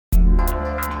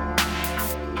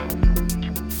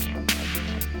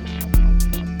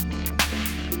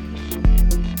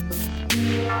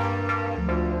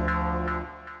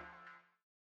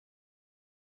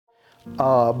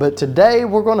But today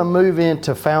we're going to move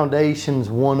into Foundations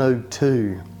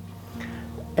 102.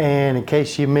 And in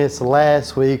case you missed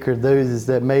last week, or those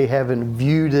that may haven't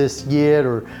viewed this yet,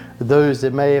 or those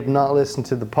that may have not listened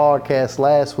to the podcast,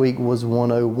 last week was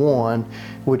 101,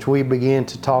 which we began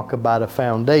to talk about a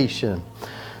foundation.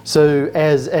 So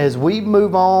as we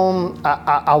move on,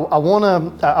 I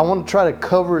want to try to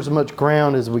cover as much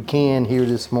ground as we can here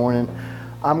this morning.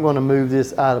 I'm going to move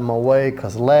this out of my way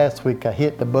because last week I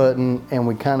hit the button and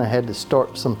we kind of had to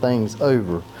start some things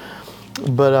over.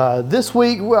 But this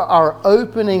week, our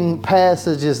opening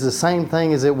passage is the same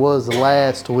thing as it was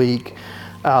last week.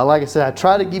 Like I said, I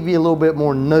try to give you a little bit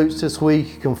more notes this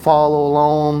week. You can follow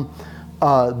along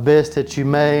best that you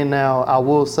may. Now, I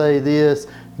will say this,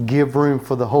 give room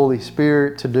for the Holy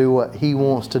Spirit to do what He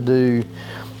wants to do.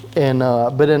 And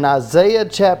but in Isaiah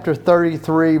chapter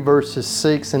 33, verses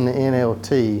 6 in the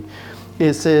NLT,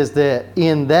 it says that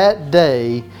in that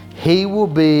day, He will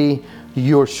be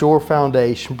your sure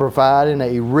foundation, providing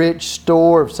a rich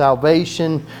store of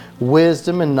salvation,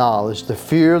 wisdom, and knowledge. The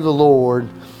fear of the Lord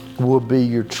will be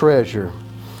your treasure.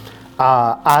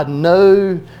 I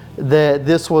know that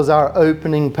this was our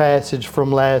opening passage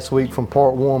from last week from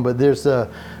part 1, but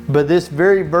this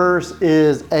very verse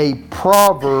is a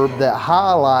proverb that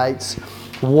highlights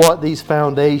what these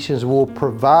foundations will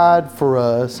provide for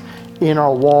us in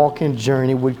our walk and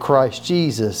journey with Christ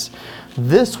Jesus.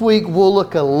 This week we'll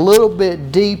look a little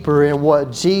bit deeper in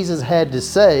what Jesus had to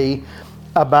say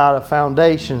about a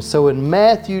foundation. So in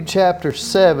Matthew chapter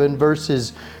 7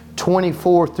 verses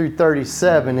 24 through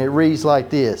 37, it reads like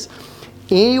this: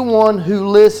 anyone who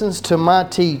listens to my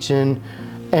teaching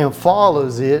and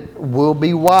follows it will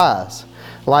be wise,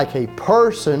 like a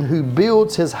person who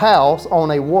builds his house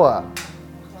on a what?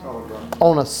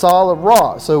 On a solid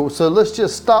rock. So let's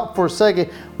just stop for a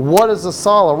second. What is a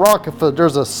solid rock? If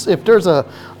there's a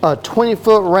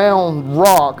 20-foot round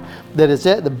rock that is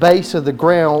at the base of the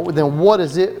ground, then what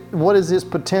is it? What is its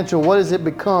potential? What does it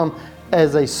become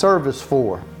as a service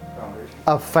for?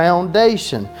 A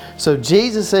foundation. So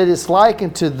Jesus said it's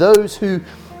likened to those who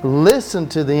listen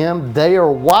to them, they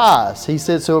are wise. He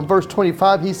said, so in verse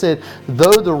 25, he said,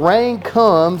 though the rain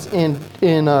comes in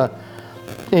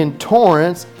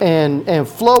torrents and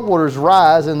floodwaters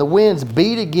rise and the winds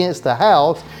beat against the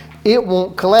house, it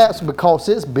won't collapse because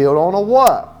it's built on a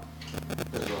what?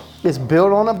 It's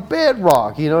built on a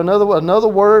bedrock. You know, another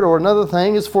word or another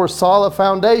thing is for a solid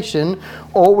foundation,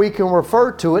 or we can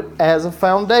refer to it as a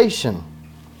foundation.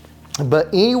 But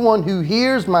anyone who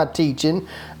hears my teaching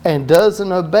and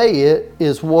doesn't obey it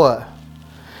is what?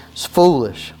 It's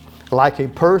foolish. Like a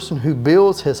person who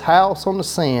builds his house on the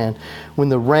sand. When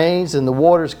the rains and the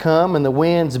waters come and the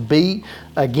winds beat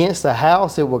against the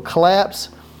house, it will collapse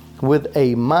with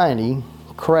a mighty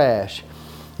crash.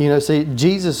 You know, see,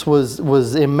 Jesus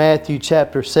was in Matthew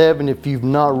chapter 7. If you've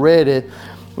not read it,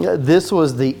 this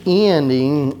was the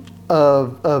ending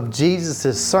of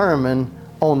Jesus' Sermon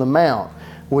on the Mount,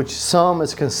 which some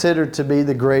is considered to be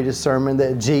the greatest sermon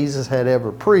that Jesus had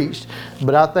ever preached.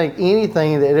 But I think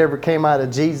anything that ever came out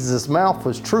of Jesus' mouth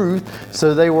was truth,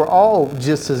 so they were all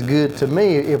just as good to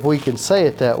me, if we can say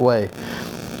it that way.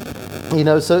 You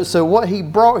know, so what he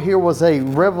brought here was a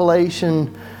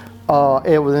revelation,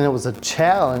 it was a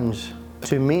challenge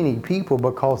to many people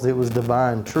because it was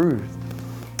divine truth.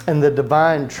 And the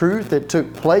divine truth that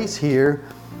took place here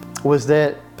was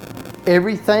that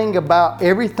everything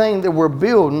that we're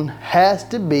building has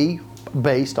to be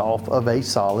based off of a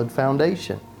solid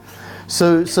foundation.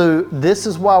 So this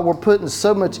is why we're putting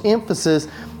so much emphasis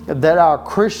that our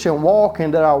Christian walk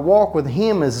and that our walk with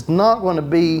Him is not going to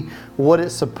be what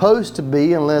it's supposed to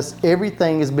be unless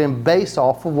everything has been based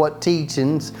off of what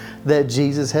teachings that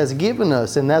Jesus has given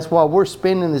us. And that's why we're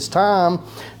spending this time.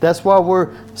 That's why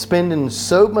we're spending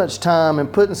so much time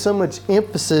and putting so much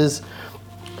emphasis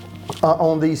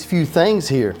on these few things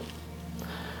here.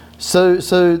 So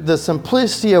the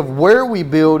simplicity of where we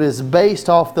build is based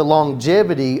off the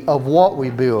longevity of what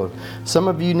we build. Some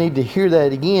of you need to hear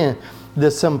that again. The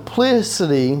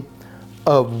simplicity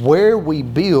of where we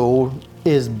build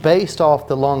is based off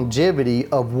the longevity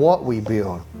of what we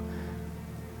build.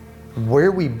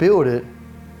 Where we build it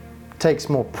takes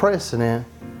more precedent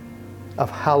of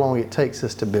how long it takes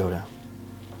us to build it.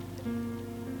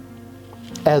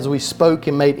 As we spoke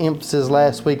and made emphasis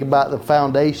last week about the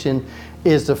foundation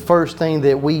is the first thing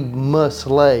that we must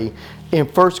lay. In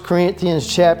 1 Corinthians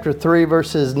chapter 3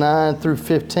 verses 9 through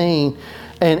 15,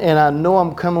 And I know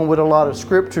I'm coming with a lot of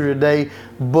scripture today,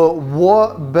 but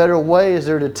what better way is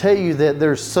there to tell you that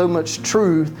there's so much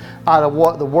truth out of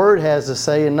what the Word has to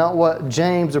say and not what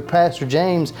James or Pastor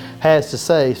James has to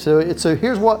say? So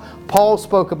here's what Paul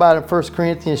spoke about in 1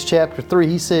 Corinthians chapter 3.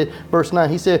 He said, verse 9,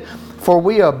 he said, "For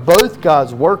we are both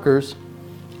God's workers,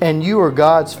 and you are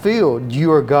God's field.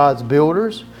 You are God's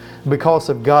builders. Because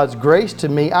of God's grace to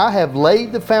me, I have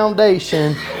laid the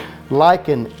foundation like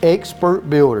an expert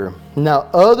builder. Now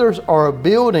others are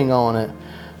building on it,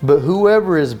 but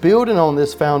whoever is building on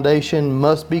this foundation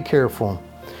must be careful.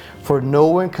 For no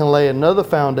one can lay another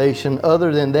foundation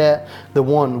other than that, the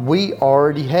one we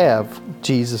already have,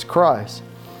 Jesus Christ.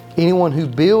 Anyone who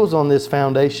builds on this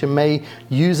foundation may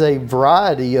use a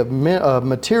variety of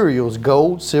materials,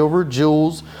 gold, silver,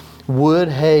 jewels, wood,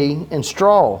 hay, and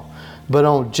straw. But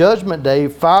on Judgment Day,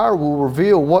 fire will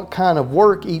reveal what kind of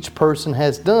work each person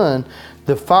has done.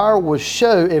 The fire will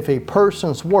show if a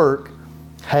person's work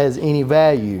has any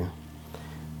value.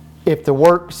 If the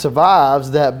work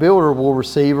survives, that builder will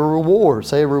receive a reward."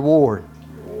 Say reward.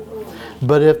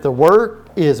 "But if the work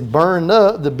is burned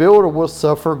up, the builder will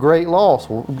suffer great loss."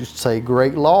 We'll say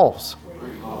great loss.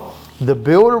 "The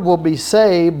builder will be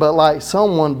saved, but like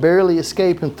someone barely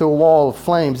escaping through a wall of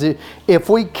flames." If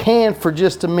we can for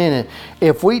just a minute,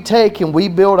 if we take and we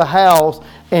build a house,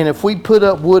 and if we put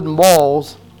up wooden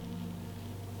walls,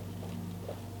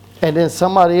 and then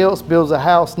somebody else builds a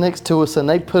house next to us and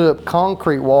they put up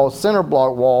concrete walls, center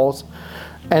block walls,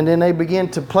 and then they begin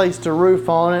to place the roof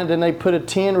on it, and then they put a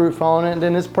tin roof on it, and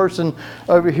then this person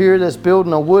over here that's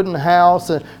building a wooden house,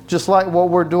 and just like what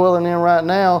we're dwelling in right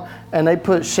now, and they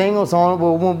put shingles on it.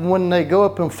 Well, when they go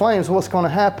up in flames, what's going to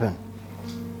happen?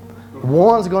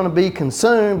 One's going to be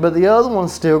consumed, but the other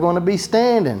one's still going to be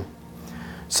standing.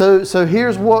 So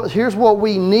here's what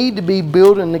we need to be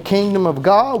building the kingdom of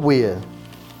God with.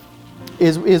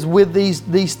 Is with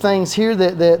these things here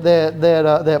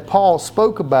that Paul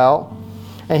spoke about.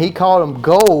 And he called them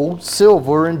gold,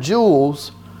 silver, and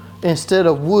jewels instead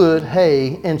of wood,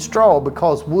 hay, and straw.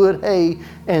 Because wood, hay,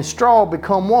 and straw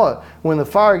become what? When the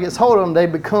fire gets hold of them, they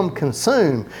become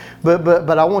consumed.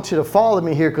 But I want you to follow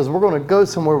me here, because we're going to go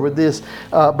somewhere with this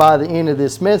by the end of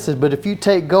this message. But if you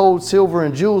take gold, silver,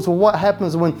 and jewels, well, what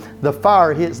happens when the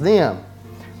fire hits them?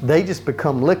 They just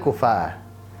become liquefied.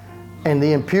 And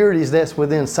the impurities that's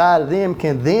within inside of them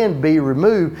can then be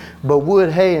removed. But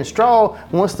wood, hay, and straw,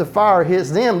 once the fire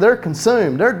hits them, they're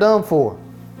consumed. They're done for.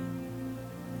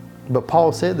 But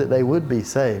Paul said that they would be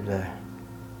saved.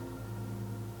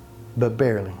 But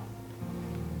barely.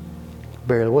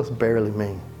 Barely. What's barely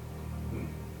mean?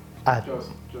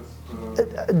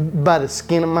 By the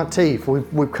skin of my teeth.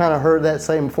 We've kind of heard that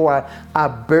saying before. I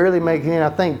barely make it in. I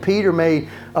think Peter made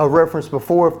a reference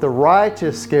before. If the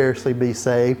righteous scarcely be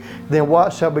saved, then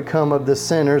what shall become of the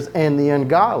sinners and the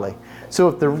ungodly? So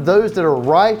if those that are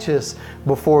righteous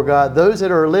before God, those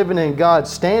that are living in God's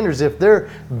standards, if they're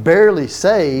barely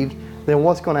saved, then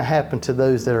what's going to happen to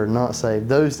those that are not saved?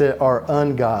 Those that are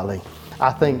ungodly.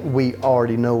 I think we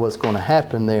already know what's going to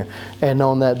happen there. And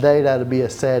on that day, that'll be a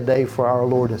sad day for our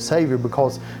Lord and Savior,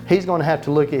 because He's going to have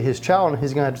to look at His child and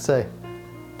He's going to have to say,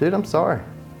 "Dude, I'm sorry."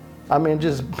 I mean,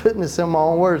 just putting this in my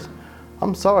own words.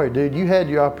 "I'm sorry, dude. You had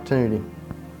your opportunity.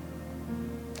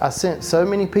 I sent so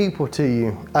many people to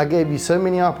you. I gave you so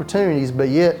many opportunities, but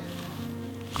yet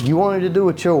you wanted to do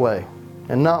it your way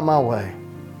and not my way."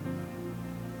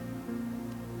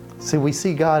 See, we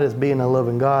see God as being a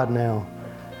loving God now.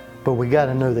 But we got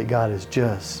to know that God is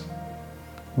just.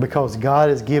 Because God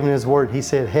has given His word. He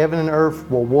said, heaven and earth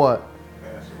will what?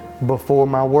 Before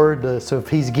my word does. So if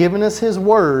He's given us His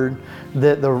word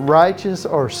that the righteous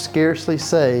are scarcely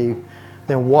saved,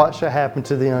 then what shall happen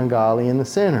to the ungodly and the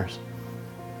sinners?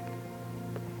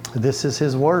 This is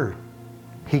His word.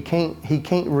 He can't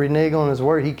renege on His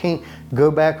word. He can't go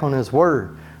back on His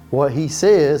word. What He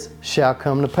says shall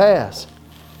come to pass.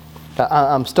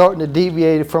 I'm starting to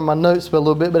deviate from my notes a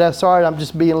little bit, but that's all right. I'm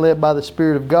just being led by the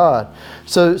Spirit of God.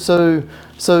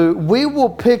 So we will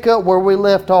pick up where we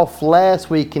left off last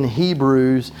week in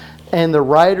Hebrews, and the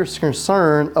writer's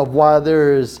concern of why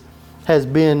has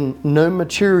been no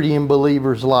maturity in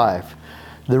believers' life.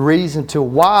 The reason to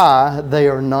why they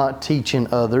are not teaching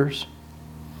others.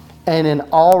 And in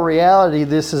all reality,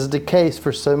 this is the case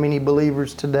for so many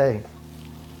believers today.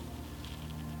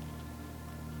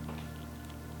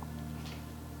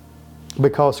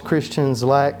 Because Christians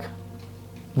lack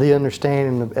the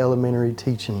understanding of elementary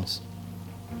teachings.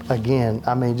 Again,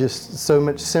 I mean, just so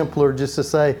much simpler just to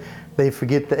say they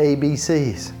forget the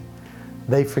ABCs.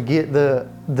 They forget the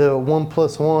 1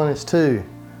 + 1 is 2.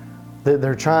 that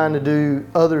they're trying to do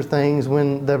other things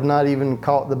when they've not even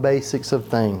caught the basics of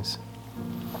things.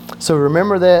 So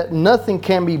remember that nothing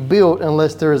can be built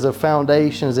unless there is a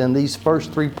foundation, and these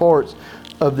first 3 parts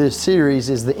of this series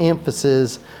is the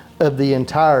emphasis of the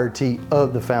entirety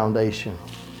of the foundation.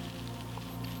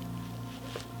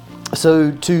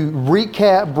 So to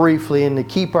recap briefly and to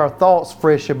keep our thoughts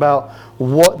fresh about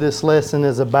what this lesson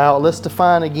is about, let's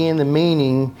define again the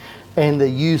meaning and the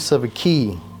use of a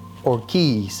key or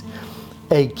keys.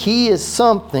 A key is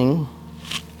something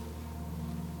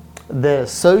that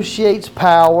associates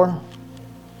power,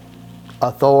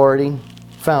 authority,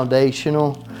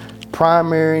 foundational,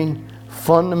 primary,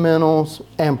 fundamentals,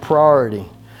 and priority.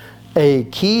 A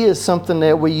key is something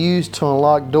that we use to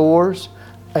unlock doors,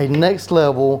 a next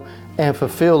level, and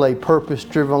fulfill a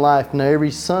purpose-driven life. Now,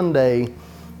 every Sunday,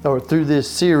 or through this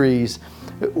series,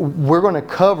 we're going to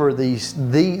cover this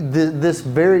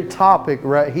very topic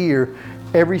right here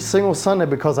every single Sunday,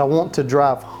 because I want to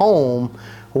drive home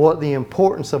what the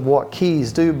importance of what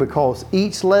keys do, because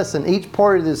each lesson, each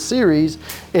part of this series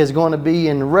is going to be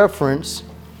in reference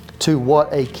to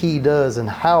what a key does and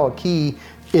how a key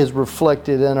is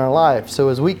reflected in our life. So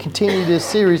as we continue this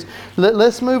series,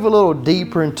 let's move a little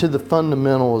deeper into the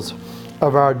fundamentals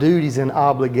of our duties and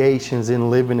obligations in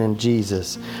living in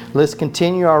Jesus. Let's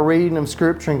continue our reading of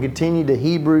Scripture and continue to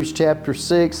Hebrews chapter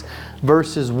 6,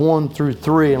 verses 1 through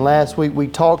 3. And last week we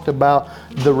talked about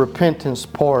the repentance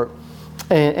part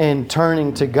and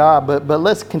turning to God. But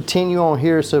let's continue on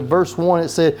here. So verse 1, it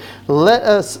said, let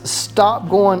us stop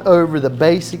going over the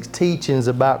basic teachings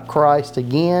about Christ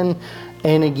again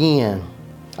and again.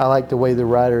 I like the way the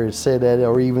writer has said that,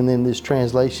 or even in this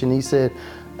translation, he said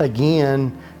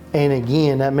again and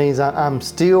again. That means I'm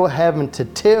still having to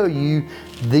tell you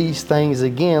these things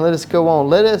again. Let us go on.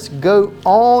 Let us go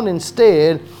on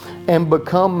instead and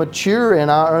become mature in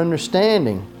our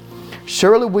understanding.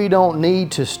 Surely we don't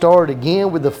need to start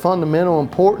again with the fundamental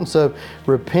importance of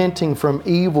repenting from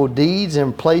evil deeds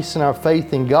and placing our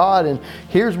faith in God. And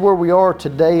here's where we are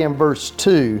today in verse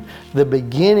 2, the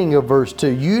beginning of verse 2.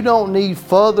 You don't need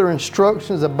further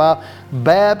instructions about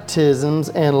baptisms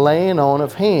and laying on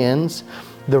of hands,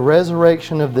 the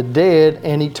resurrection of the dead,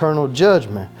 and eternal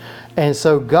judgment. And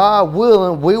so, God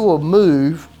willing, we will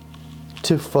move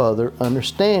to further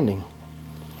understanding.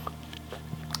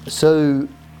 So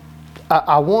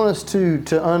I want us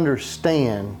to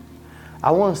understand.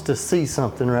 I want us to see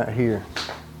something right here.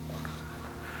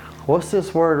 What's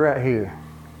this word right here?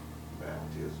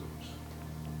 Baptisms.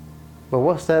 But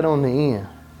what's that on the end?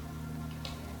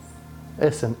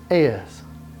 It's an S.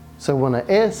 So when an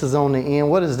S is on the end,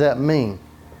 what does that mean?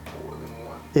 More than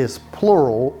one. It's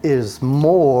plural, is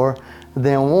more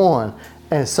than one.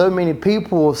 And so many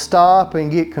people will stop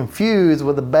and get confused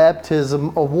with the baptism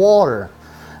of water.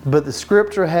 But the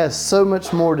Scripture has so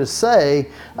much more to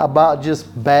say about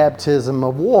just baptism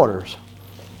of waters.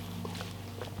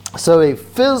 So a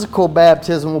physical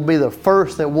baptism will be the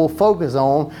first that we'll focus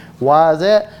on. Why is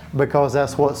that? Because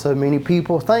that's what so many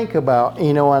people think about.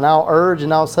 You know, and I'll urge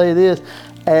and I'll say this,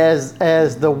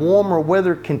 as the warmer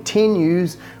weather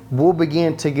continues, we'll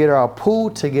begin to get our pool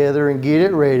together and get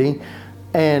it ready.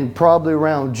 And probably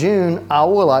around June, I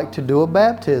would like to do a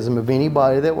baptism of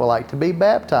anybody that would like to be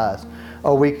baptized.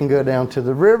 Or we can go down to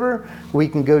the river, we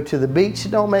can go to the beach.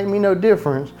 It don't make me no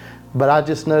difference. But I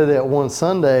just know that one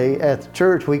Sunday at the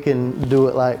church, we can do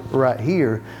it like right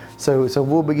here. So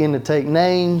we'll begin to take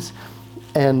names,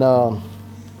 and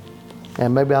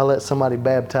maybe I'll let somebody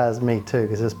baptize me too,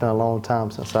 because it's been a long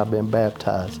time since I've been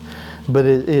baptized. But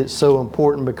it's so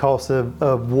important because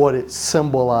of what it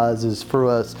symbolizes for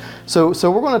us. So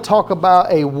we're going to talk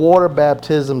about a water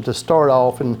baptism to start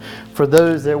off. And for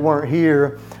those that weren't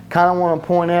here, kind of want to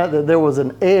point out that there was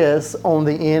an S on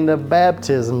the end of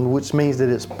baptism, which means that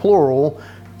it's plural.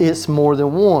 It's more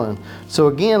than one. So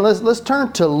again, let's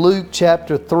turn to Luke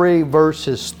chapter 3,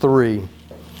 verses 3.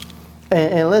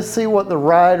 And let's see what the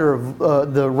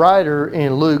writer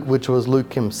in Luke, which was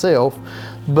Luke himself,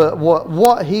 but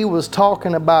what he was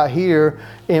talking about here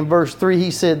in verse 3,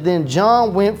 he said, then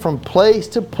John went from place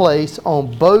to place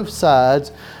on both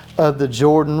sides of the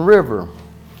Jordan River,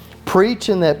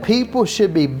 preaching that people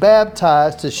should be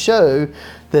baptized to show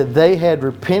that they had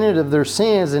repented of their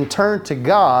sins and turned to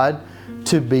God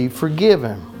to be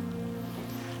forgiven.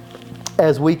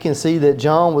 As we can see that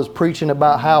John was preaching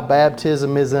about how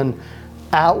baptism is an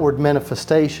outward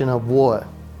manifestation of what?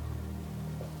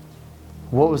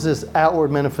 What was this outward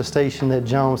manifestation that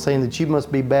John was saying? That you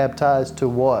must be baptized to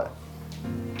what?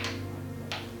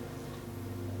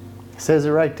 It says it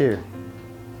right there.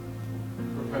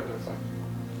 Repentance.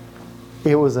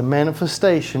 It was a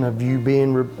manifestation of you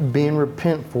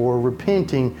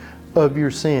repenting of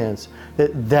your sins.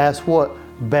 That's what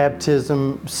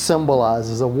baptism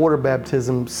symbolizes. A water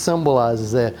baptism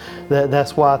symbolizes that.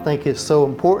 That's why I think it's so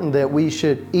important that we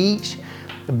should each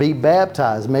be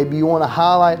baptized. Maybe you want to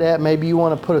highlight that. Maybe you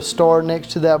want to put a star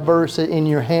next to that verse in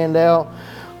your handout.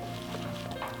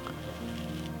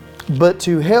 But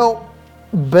to help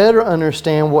better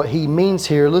understand what he means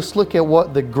here, let's look at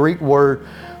what the Greek word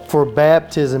for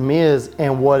baptism is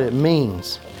and what it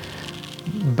means.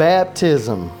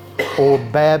 Baptism, or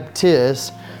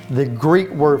baptis, the Greek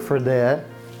word for that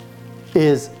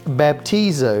is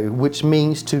baptizo, which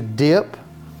means to dip,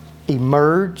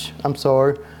 immerse,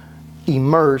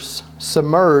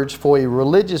 submerge for a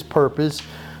religious purpose,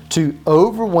 to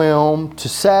overwhelm, to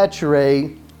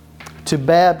saturate, to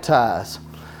baptize.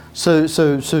 So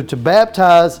to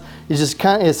baptize is just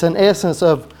it's an essence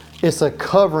of, it's a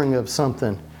covering of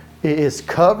something. It's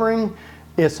covering,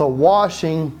 it's a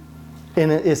washing,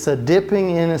 and it's a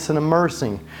dipping, and it's an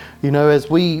immersing. You know, as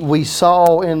we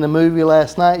saw in the movie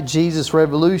last night, Jesus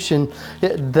Revolution,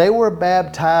 they were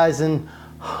baptizing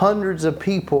hundreds of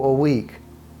people a week.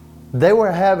 They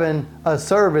were having a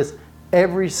service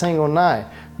every single night.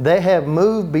 They have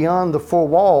moved beyond the four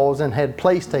walls and had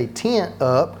placed a tent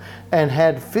up and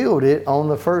had filled it on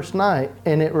the first night,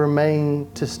 and it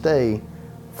remained to stay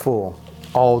full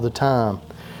all the time.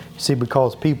 See,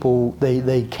 because people,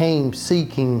 they came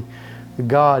seeking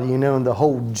God, you know, and the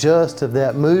whole gist of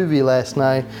that movie last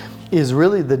night is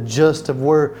really the gist of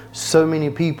where so many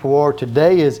people are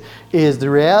today. Is the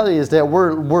reality is that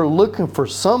we're looking for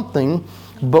something,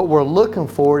 but we're looking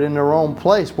for it in the wrong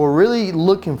place. We're really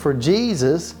looking for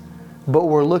Jesus, but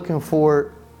we're looking for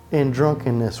it in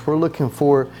drunkenness. We're looking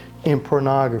for it in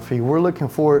pornography. We're looking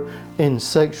for it in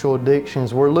sexual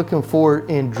addictions. We're looking for it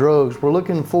in drugs. We're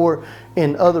looking for it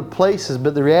in other places.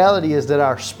 But the reality is that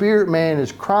our spirit man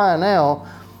is crying out,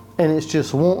 and it's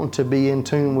just wanting to be in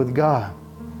tune with God.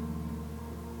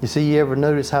 You see, you ever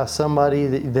notice how somebody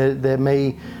that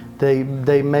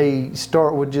may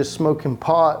start with just smoking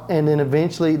pot, and then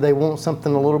eventually they want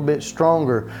something a little bit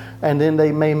stronger, and then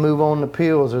they may move on to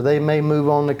pills, or they may move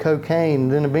on to cocaine,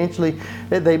 and then eventually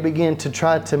they begin to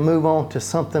try to move on to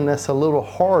something that's a little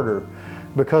harder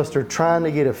because they're trying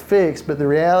to get a fix. But the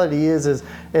reality is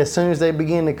as soon as they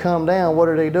begin to come down, what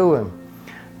are they doing?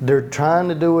 They're trying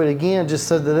to do it again just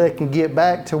so that they can get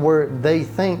back to where they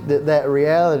think that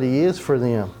reality is for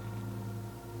them.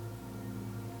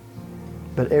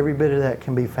 But every bit of that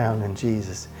can be found in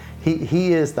Jesus.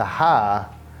 He is the high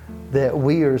that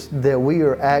we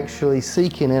are actually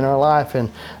seeking in our life.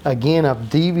 And again, I've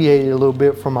deviated a little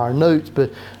bit from our notes,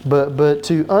 but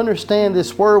to understand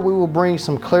this word, we will bring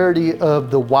some clarity of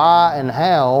the why and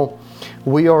how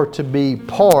we are to be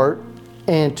part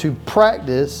and to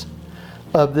practice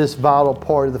of this vital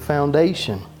part of the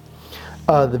foundation.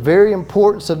 The very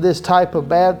importance of this type of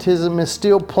baptism is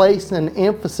still placed an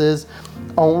emphasis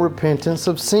on repentance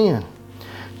of sin.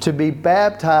 To be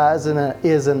baptized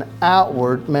is an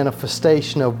outward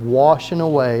manifestation of washing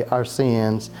away our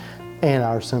sins and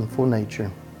our sinful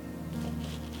nature.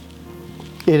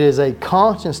 It is a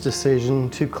conscious decision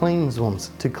to cleanse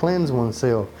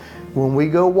oneself. When we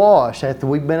go wash, after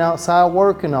we've been outside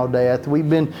working all day, after we've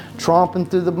been tromping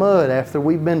through the mud, after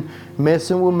we've been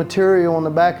messing with material on the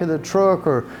back of the truck,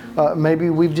 or maybe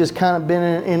we've just kind of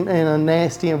been in a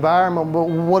nasty environment, but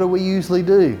what do we usually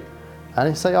do? I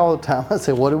didn't say all the time. I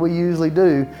said, what do we usually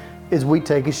do is we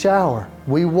take a shower.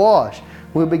 We wash.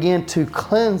 We begin to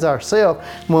cleanse ourselves.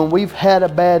 When we've had a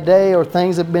bad day or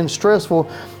things have been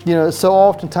stressful, you know, so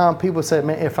oftentimes people say,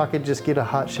 man, if I could just get a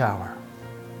hot shower,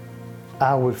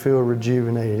 I would feel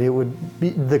rejuvenated. It would be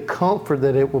the comfort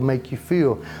that it will make you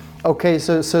feel. Okay,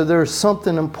 so there's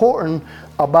something important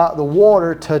about the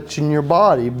water touching your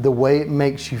body, the way it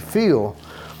makes you feel.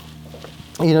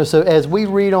 You know, so as we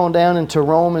read on down into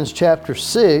Romans chapter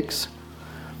 6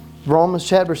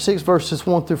 verses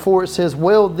 1 through 4, it says,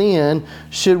 well then,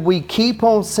 should we keep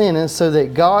on sinning so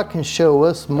that God can show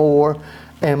us more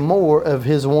and more of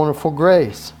His wonderful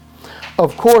grace?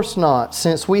 Of course not.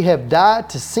 Since we have died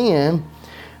to sin,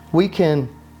 we can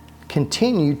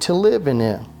continue to live in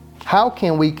it. How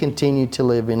can we continue to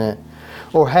live in it?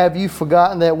 Or have you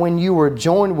forgotten that when you were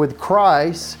joined with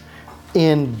Christ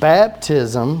in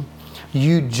baptism,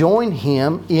 you joined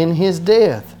Him in His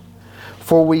death?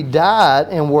 For we died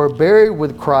and were buried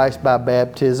with Christ by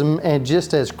baptism, and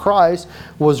just as Christ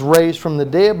was raised from the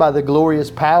dead by the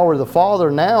glorious power of the Father,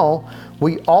 now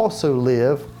we also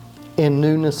live in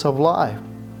newness of life.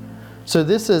 So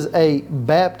this is a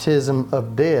baptism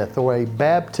of death, or a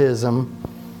baptism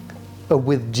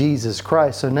with Jesus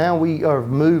Christ. So now we are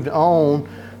moved on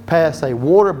past a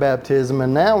water baptism,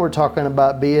 and now we're talking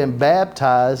about being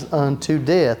baptized unto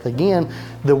death. Again,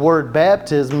 the word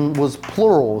baptism was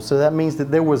plural, so that means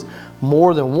that there was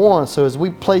more than one. So as we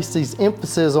place these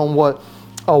emphasis on what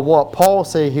Paul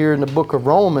said here in the book of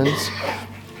Romans,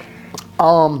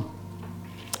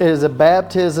 it is a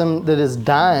baptism that is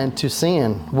dying to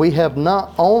sin. We have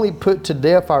not only put to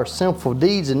death our sinful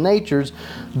deeds and natures,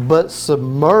 but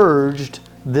submerged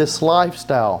this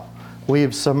lifestyle. We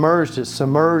have submerged it.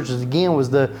 Submerged, again,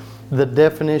 was the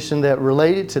definition that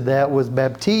related to that was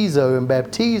baptizo, and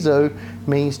baptizo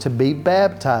means to be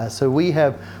baptized. So we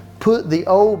have put the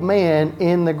old man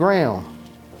in the ground.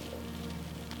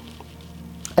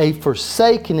 A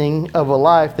forsaking of a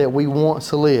life that we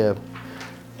once lived.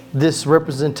 This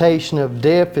representation of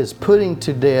death is putting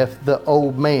to death the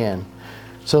old man.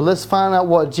 So let's find out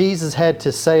what Jesus had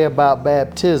to say about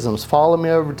baptisms. Follow me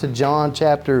over to John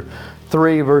chapter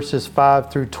 3, verses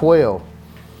 5 through 12.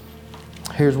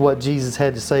 Here's what Jesus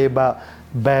had to say about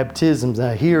baptisms.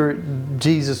 Now here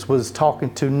Jesus was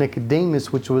talking to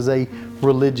Nicodemus, which was a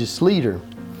religious leader.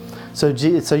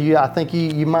 I think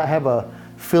you might have a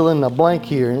fill in the blank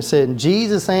here. And it said,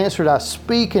 Jesus answered, I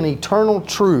speak in eternal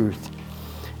truth.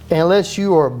 Unless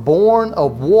you are born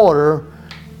of water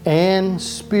and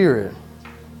spirit.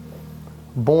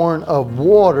 Born of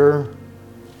water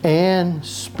and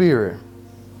spirit.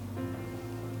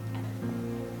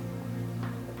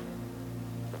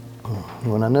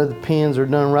 When I know the pens are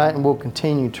done right, and we'll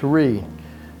continue to read.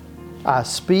 I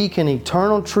speak in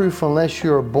eternal truth, unless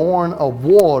you are born of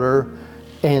water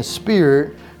and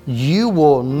spirit, you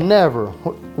will never.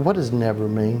 What does never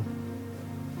mean?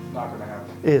 Not going to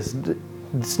happen.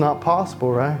 It's not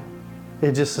possible, right?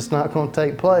 It's not going to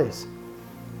take place.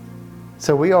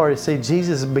 So we already see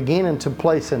Jesus is beginning to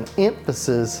place an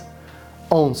emphasis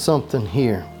on something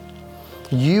here.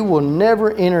 You will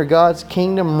never enter God's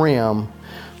kingdom realm,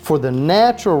 for the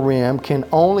natural realm can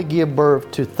only give birth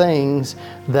to things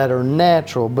that are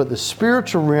natural, but the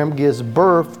spiritual realm gives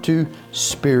birth to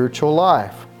spiritual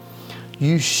life.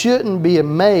 You shouldn't be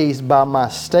amazed by my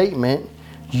statement,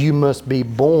 you must be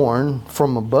born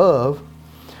from above.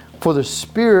 For the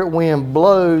spirit wind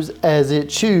blows as it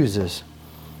chooses.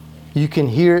 You can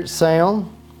hear its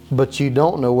sound, but you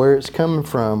don't know where it's coming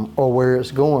from or where it's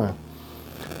going.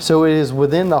 So it is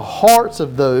within the hearts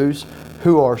of those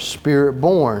who are spirit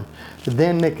born.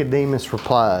 Then Nicodemus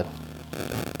replied,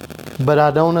 but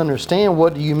I don't understand.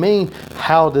 What do you mean?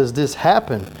 How does this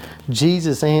happen?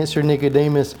 Jesus answered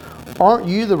Nicodemus, aren't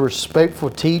you the respectful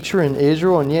teacher in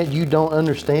Israel, and yet you don't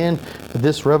understand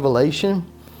this revelation?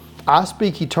 I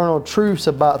speak eternal truths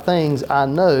about things I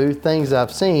know, things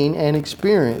I've seen and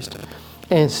experienced,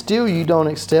 and still you don't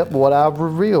accept what I've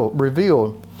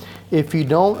revealed. If you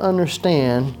don't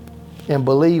understand and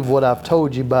believe what I've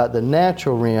told you about the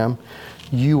natural realm,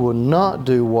 you will not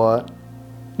do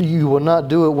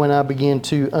it when I begin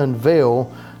to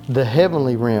unveil the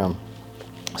heavenly realm.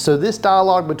 So this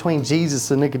dialogue between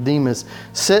Jesus and Nicodemus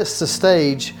sets the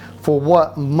stage for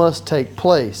what must take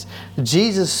place.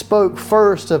 Jesus spoke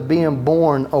first of being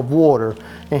born of water,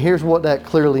 and here's what that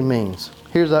clearly means.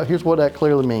 Here's what that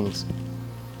clearly means.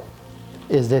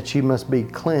 Is that you must be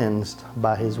cleansed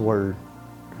by His Word.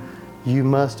 You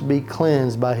must be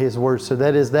cleansed by His Word. So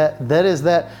that is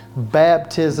that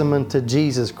baptism unto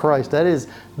Jesus Christ. That is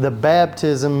the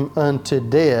baptism unto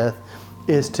death,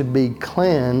 is to be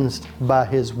cleansed by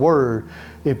His Word.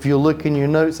 If you look in your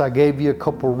notes, I gave you a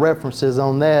couple references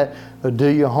on that. Do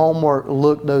your homework,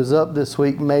 look those up this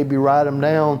week, maybe write them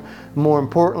down. More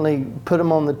importantly, put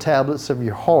them on the tablets of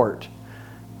your heart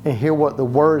and hear what the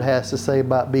Word has to say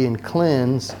about being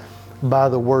cleansed by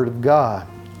the Word of God.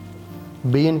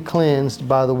 Being cleansed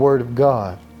by the Word of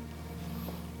God.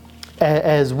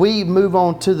 As we move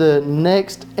on to the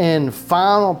next and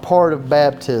final part of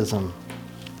baptism,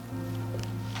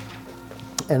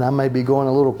 and I may be going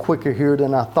a little quicker here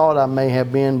than I thought I may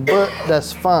have been, but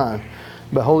that's fine.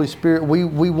 But Holy Spirit, we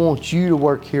want you to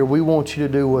work here. We want you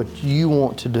to do what you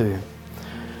want to do.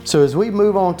 So as we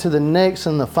move on to the next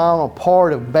and the final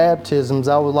part of baptisms,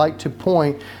 I would like to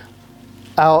point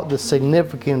out the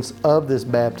significance of this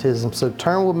baptism. So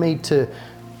turn with me to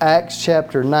Acts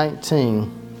chapter 19,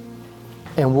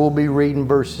 and we'll be reading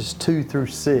verses 2 through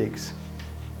 6.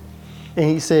 And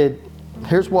he said,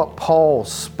 here's what Paul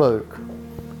spoke.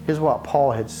 Here's what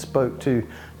Paul had spoke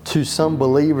to some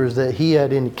believers that he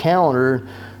had encountered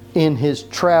in his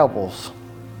travels.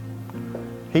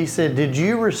 He said, did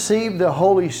you receive the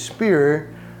Holy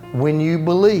Spirit when you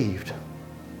believed?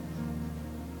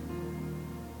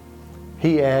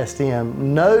 He asked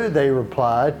them. No, they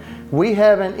replied. We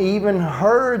haven't even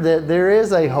heard that there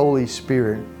is a Holy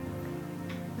Spirit.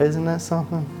 Isn't that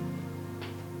something?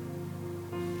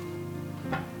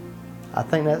 I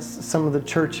think that's some of the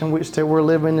church in which they were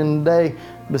living in today.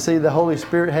 But see, the Holy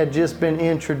Spirit had just been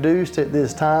introduced at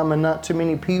this time, and not too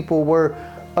many people were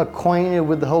acquainted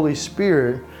with the Holy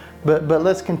Spirit. But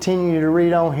let's continue to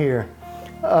read on here.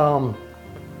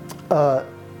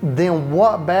 Then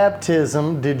what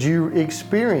baptism did you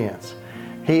experience?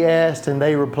 He asked, and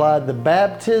they replied, the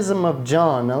baptism of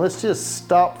John. Now let's just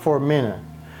stop for a minute.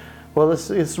 Well,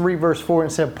 let's read verse 4.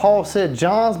 And said, Paul said,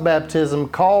 John's baptism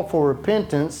called for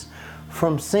repentance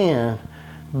from sin,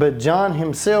 but John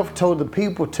himself told the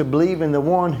people to believe in the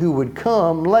one who would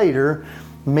come later,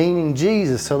 meaning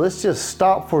Jesus. So let's just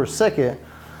stop for a second.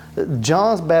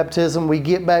 John's baptism, we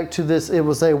get back to this, it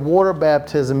was a water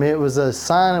baptism. It was a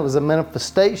sign, it was a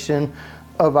manifestation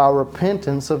of our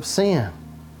repentance of sin.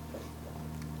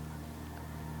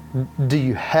 Do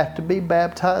you have to be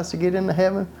baptized to get into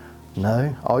heaven?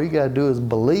 No. All you got to do is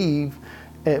believe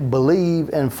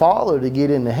and follow to get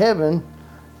into heaven,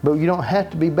 but you don't have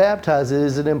to be baptized.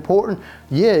 Is it important?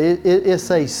 Yeah,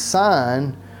 it's a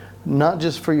sign, not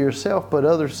just for yourself, but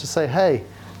others to say, hey,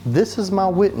 this is my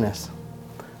witness.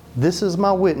 This is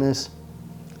my witness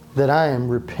that I am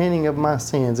repenting of my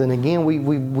sins. And again,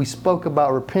 we spoke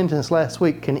about repentance last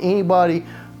week. Can anybody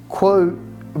quote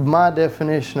my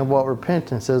definition of what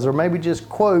repentance is? Or maybe just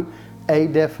quote a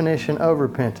definition of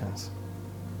repentance?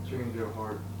 Change your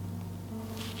heart.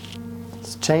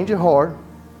 It's change of heart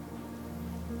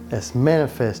that's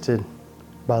manifested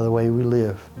by the way we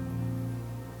live.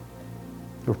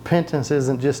 Repentance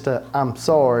isn't just a, I'm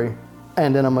sorry,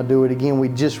 and then I'm going to do it again. We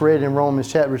just read in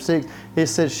Romans chapter 6, it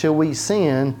says, shall we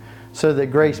sin so that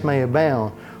grace may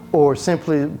abound? Or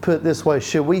simply put this way,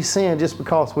 should we sin just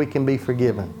because we can be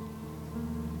forgiven?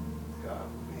 God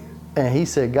forbid. And he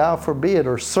said, God forbid,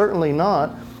 or certainly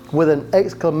not, with an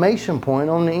exclamation point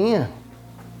on the end.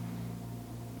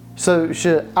 So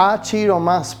should I cheat on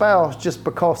my spouse just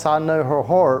because I know her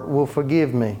heart will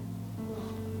forgive me?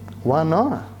 Why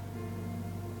not?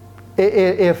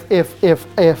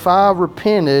 If I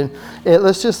repented,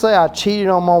 let's just say I cheated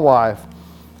on my wife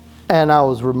and I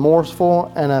was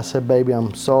remorseful and I said, baby,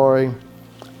 I'm sorry,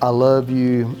 I love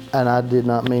you, and I did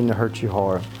not mean to hurt your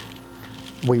heart.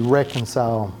 We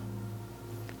reconcile.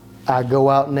 I go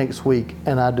out next week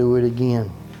and I do it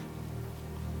again.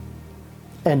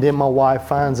 And then my wife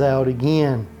finds out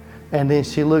again, and then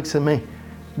she looks at me.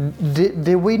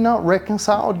 Did we not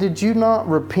reconcile? Did you not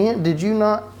repent? Did you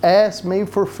not ask me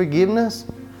for forgiveness?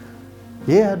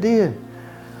 Yeah, I did.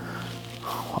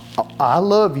 I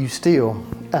love you still,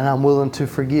 and I'm willing to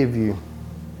forgive you.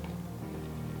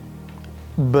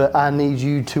 But I need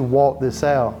you to walk this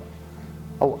out.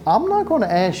 Oh, I'm not going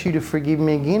to ask you to forgive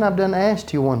me again. I've done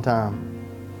asked you one time.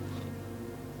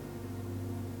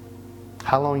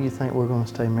 How long do you think we're going to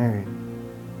stay married?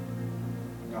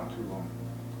 Not too long.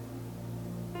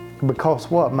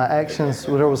 Because what? My actions,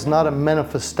 there was not a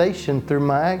manifestation through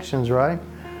my actions, right?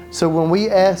 So when we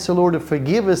ask the Lord to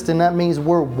forgive us, then that means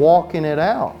we're walking it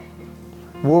out.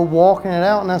 We're walking it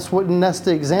out, and that's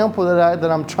the example that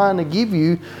I'm trying to give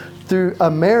you through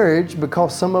a marriage,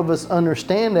 because some of us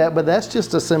understand that, but that's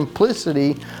just a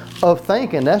simplicity of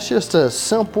thinking. That's just a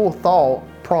simple thought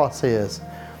process.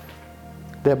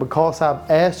 That because I've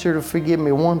asked her to forgive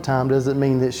me one time doesn't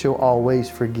mean that she'll always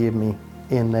forgive me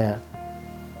in that.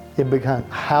 It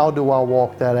becomes, how do I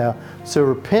walk that out? So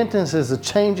repentance is a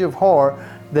change of heart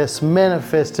that's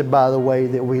manifested by the way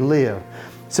that we live.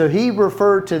 So he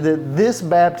referred to this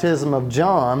baptism of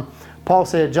John. Paul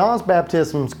said John's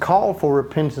baptism is called for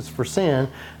repentance for sin,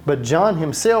 but John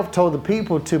himself told the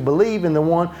people to believe in the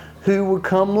one who would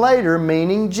come later,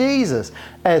 meaning Jesus.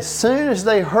 As soon as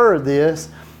they heard this,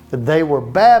 they were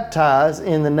baptized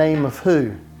in the name of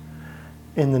who?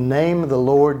 In the name of the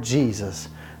Lord Jesus.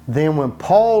 Then when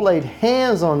Paul laid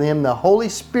hands on them, the Holy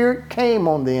Spirit came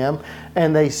on them,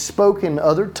 and they spoke in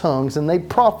other tongues, and they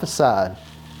prophesied.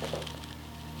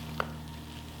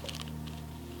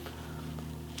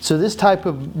 So this type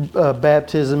of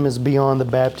baptism is beyond the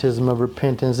baptism of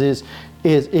repentance.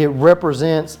 It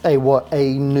represents a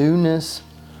newness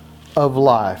of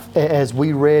life. As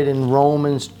we read in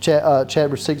Romans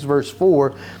chapter 6 verse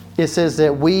 4, it says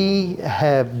that we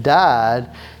have died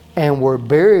and were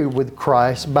buried with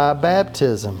Christ by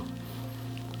baptism.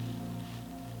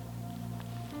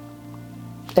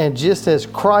 And just as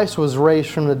Christ was raised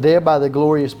from the dead by the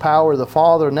glorious power of the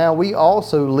Father, now we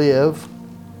also live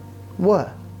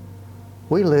what?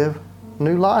 We live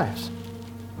new lives.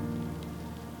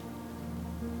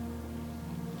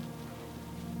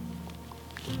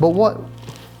 But what,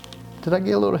 did I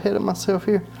get a little ahead of myself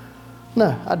here?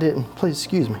 No, I didn't. Please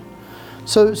excuse me.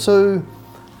 So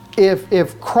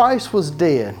if Christ was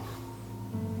dead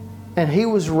and he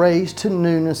was raised to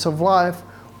newness of life,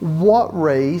 what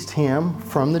raised him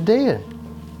from the dead?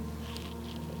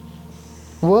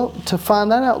 Well, to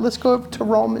find that out, let's go over to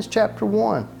Romans chapter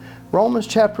 1. Romans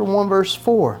chapter 1 verse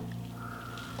 4.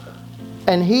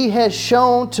 And he has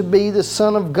shown to be the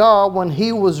Son of God when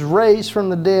he was raised from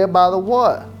the dead by the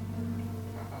what?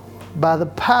 By the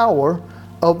power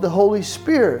of the Holy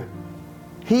Spirit.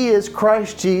 He is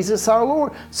Christ Jesus our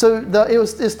Lord. So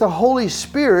it's the Holy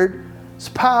Spirit's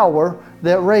power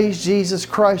that raised Jesus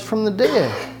Christ from the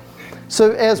dead.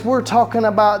 So as we're talking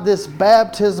about this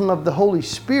baptism of the Holy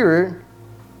Spirit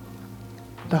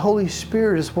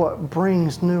is what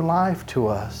brings new life to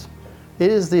us. It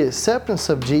is the acceptance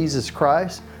of Jesus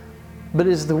Christ, but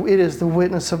it is the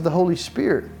witness of the Holy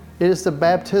Spirit. It is the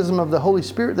baptism of the Holy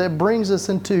Spirit that brings us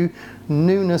into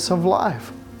newness of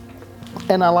life.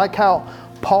 And I like how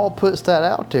Paul puts that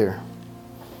out there.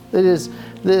 It is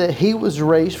that he was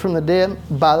raised from the dead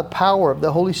by the power of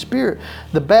the Holy Spirit.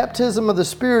 The baptism of the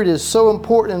Spirit is so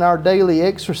important in our daily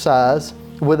exercise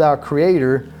with our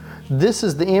Creator. This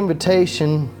is the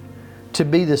invitation to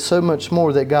be the so much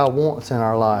more that God wants in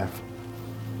our life.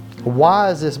 Why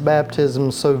is this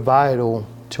baptism so vital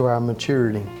to our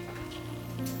maturity?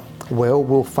 Well,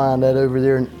 we'll find that over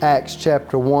there in Acts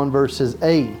chapter 1 verses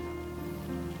 8.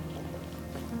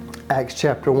 Acts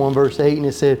chapter 1 verse 8, and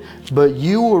it said, but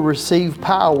you will receive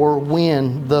power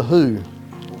when the who?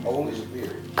 Holy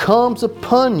Spirit comes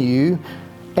upon you,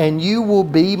 and you will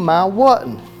be my what?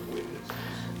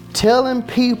 Telling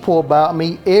people about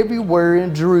me everywhere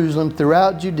in Jerusalem,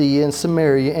 throughout Judea and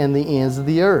Samaria and the ends of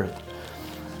the earth.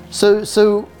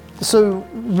 So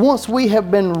once we have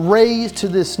been raised to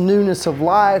this newness of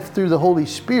life through the Holy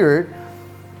Spirit,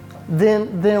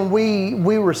 then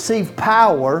we receive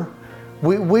power.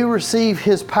 We receive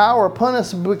His power upon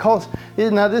us, because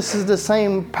now this is the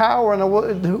same power. And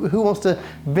who wants to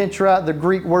venture out the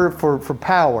Greek word for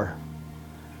power?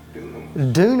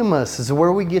 Dunamis is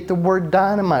where we get the word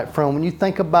dynamite from. When you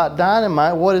think about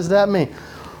dynamite, what does that mean?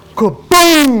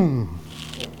 Kaboom!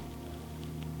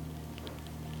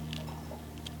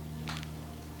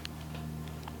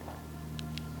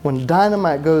 When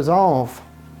dynamite goes off,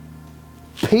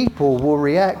 people will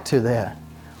react to that.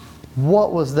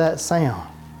 What was that sound?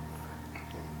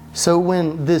 So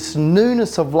when this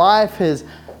newness of life has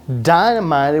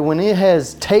dynamited, when it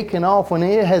has taken off, when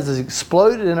it has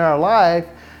exploded in our life,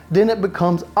 then it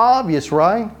becomes obvious,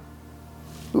 right?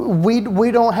 We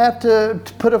don't have to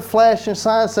put a flashing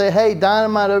sign and say, hey,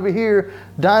 dynamite over here,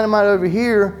 dynamite over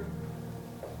here.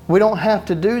 We don't have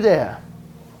to do that.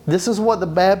 This is what the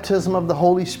baptism of the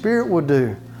Holy Spirit will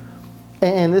do.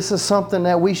 And this is something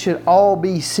that we should all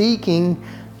be seeking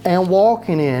and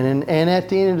walking in. And at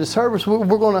the end of the service, we're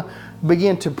going to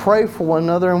begin to pray for one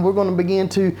another, and we're going to begin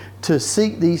to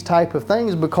seek these type of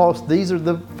things, because these are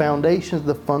the foundations,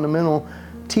 the fundamental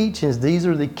teachings. These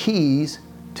are the keys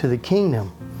to the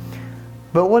kingdom.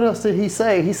 But what else did he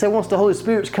say? He said once the Holy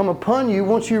Spirit's come upon you,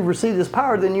 once you receive this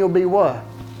power, then you'll be what?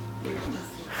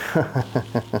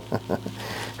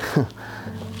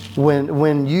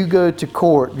 When you go to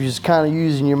court, you're just kind of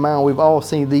using your mind. We've all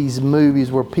seen these movies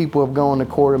where people have gone to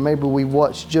court, and maybe we've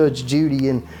watched Judge Judy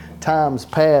in times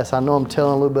past. I know I'm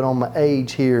telling a little bit on my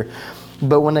age here.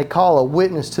 But when they call a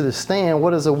witness to the stand,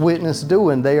 what is a witness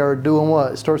doing? They are doing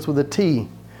what? It starts with a T.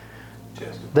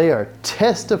 They are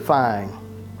testifying.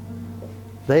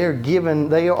 They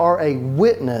are a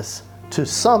witness to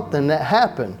something that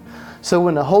happened. So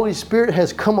when the Holy Spirit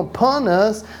has come upon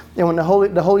us, and when the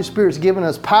Holy Spirit's given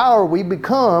us power, we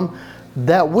become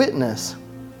that witness.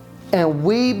 And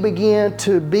we begin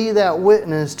to be that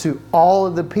witness to all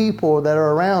of the people that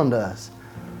are around us.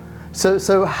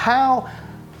 So how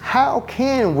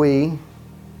can we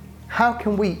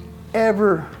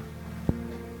ever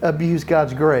abuse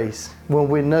God's grace when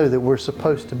we know that we're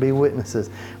supposed to be witnesses?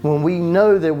 When we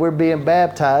know that we're being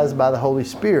baptized by the Holy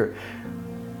Spirit?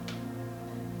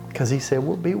 Because He said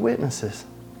we'll be witnesses.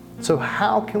 So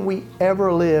how can we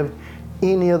ever live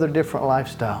any other different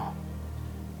lifestyle?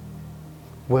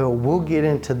 Well, we'll get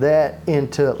into that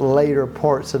into later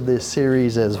parts of this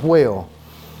series as well.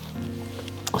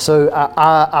 So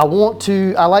I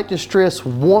like to stress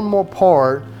one more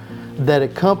part that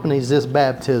accompanies this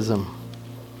baptism.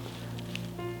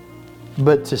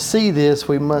 But to see this,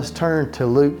 we must turn to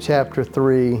Luke chapter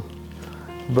 3,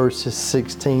 verses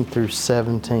 16 through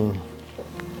 17.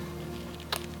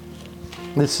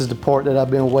 This is the part that I've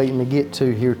been waiting to get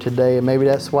to here today, and maybe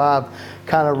that's why I've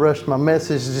kind of rushed my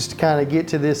message just to kind of get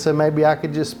to this, so maybe I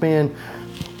could just spend,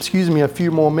 a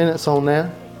few more minutes on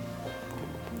that.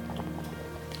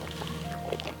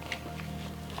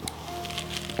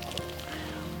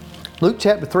 Luke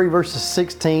chapter 3, verses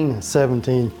 16 and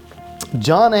 17.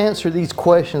 John answered these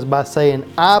questions by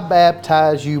saying, I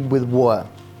baptize you with what?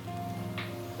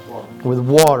 With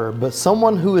water, but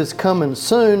someone who is coming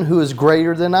soon, who is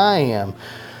greater than I am,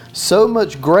 so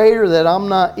much greater that I'm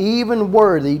not even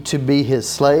worthy to be his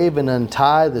slave and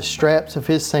untie the straps of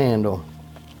his sandal.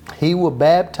 He will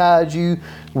baptize you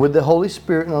with the Holy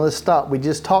Spirit. Now let's stop. We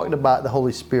just talked about the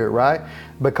Holy Spirit, right?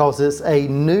 Because it's a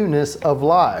newness of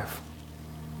life.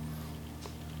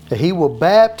 He will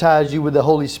baptize you with the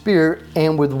Holy Spirit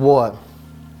and with what?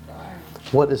 Fire.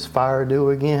 What does fire do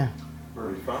again?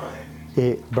 Refine.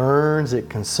 It burns, it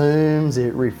consumes,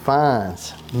 it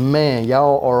refines. Man,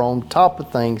 y'all are on top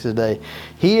of things today.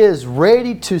 He is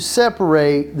ready to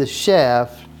separate the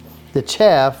chaff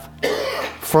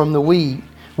from the wheat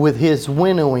with his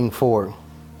winnowing fork.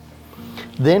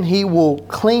 Then he will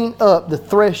clean up the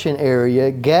threshing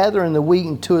area, gathering the wheat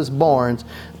into his barns,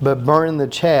 but burning the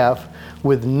chaff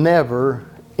with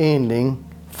never-ending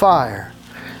fire.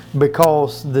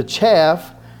 Because the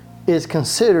chaff is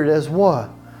considered as what?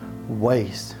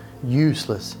 Waste,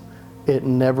 useless. It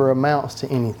never amounts to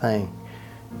anything.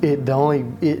 It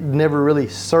never really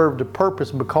served a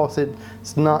purpose because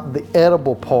it's not the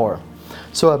edible part.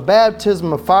 So a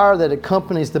baptism of fire that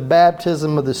accompanies the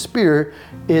baptism of the Spirit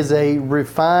is a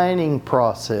refining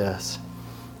process.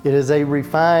 It is a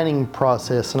refining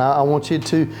process, and I want you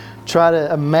to try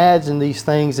to imagine these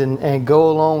things and go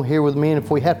along here with me. And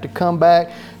if we have to come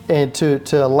back and to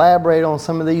elaborate on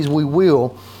some of these, we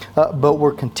will. But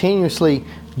we're continuously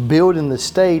building the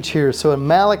stage here. So in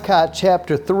Malachi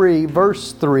chapter 3,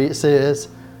 verse 3, it says,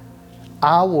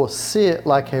 I will sit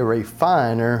like a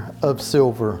refiner of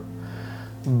silver,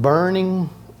 burning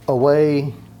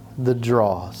away the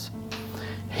dross.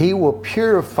 He will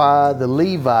purify the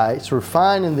Levites,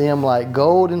 refining them like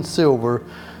gold and silver,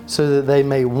 so that they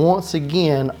may once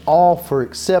again offer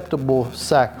acceptable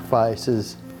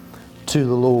sacrifices to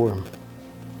the Lord.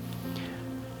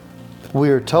 We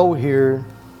are told here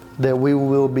that we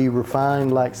will be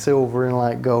refined like silver and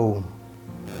like gold.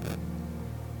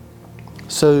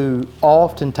 So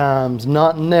oftentimes,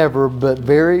 not never, but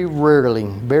very rarely,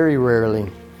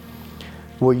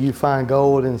 will you find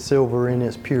gold and silver in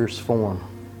its purest form.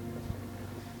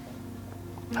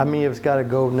 How many of us got a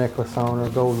gold necklace on or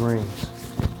gold rings?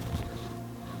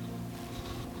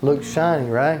 Looks shiny,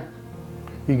 right?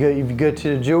 If you go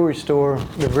to the jewelry store,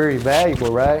 they're very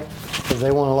valuable, right? Because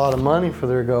they want a lot of money for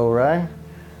their gold, right?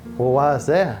 Well, why is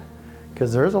that?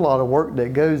 Because there's a lot of work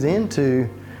that goes into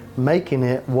making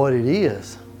it what it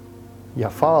is. You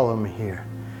follow me here?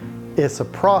 It's a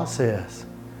process.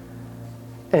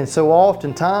 And so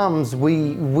oftentimes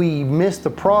we miss the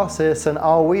process, and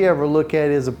all we ever look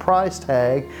at is a price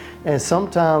tag, and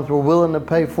sometimes we're willing to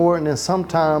pay for it, and then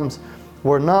sometimes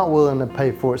we're not willing to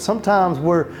pay for it. Sometimes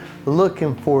we're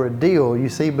looking for a deal, you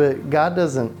see, but God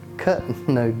doesn't cut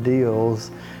no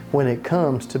deals when it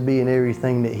comes to being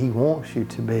everything that He wants you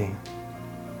to be.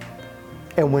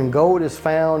 And when gold is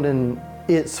found in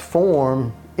its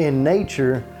form in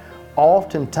nature,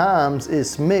 oftentimes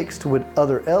it's mixed with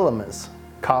other elements.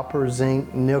 Copper,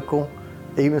 zinc, nickel,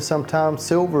 even sometimes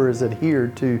silver is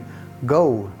adhered to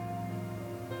gold.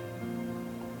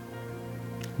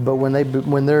 But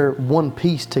when they're one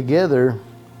piece together,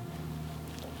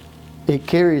 it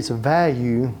carries a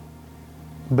value,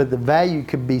 but the value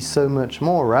could be so much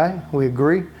more, right? We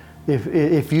agree?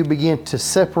 If you begin to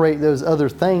separate those other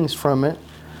things from it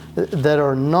that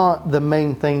are not the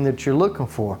main thing that you're looking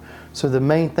for. So the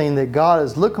main thing that God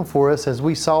is looking for us, as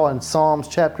we saw in Psalms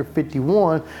chapter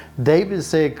 51, David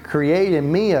said, create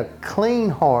in me a clean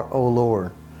heart, O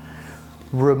Lord.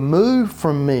 Remove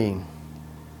from me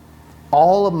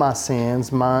all of my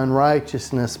sins, my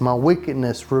unrighteousness, my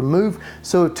wickedness. Remove.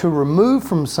 So to remove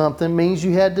from something means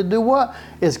you had to do what?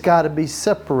 It's got to be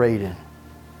separated.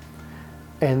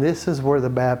 And this is where the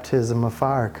baptism of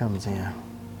fire comes in.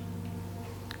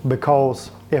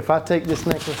 Because if I take this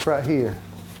necklace right here,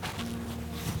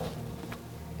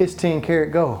 it's 10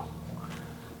 karat gold.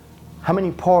 How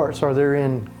many parts are there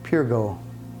in pure gold?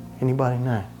 Anybody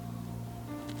know?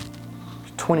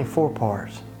 24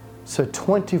 parts. So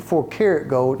 24 karat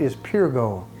gold is pure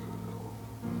gold.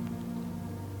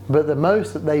 But the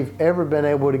most that they've ever been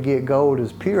able to get gold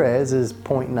as pure as is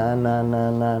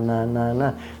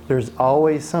 0.999999. There's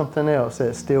always something else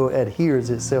that still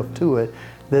adheres itself to it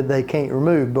that they can't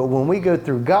remove. But when we go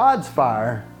through God's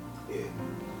fire,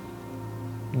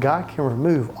 God can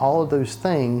remove all of those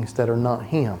things that are not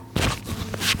Him.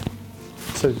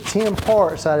 So 10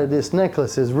 parts out of this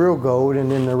necklace is real gold,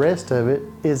 and then the rest of it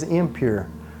is impure.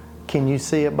 Can you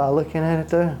see it by looking at it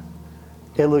though?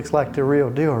 It looks like the real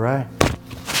deal, right?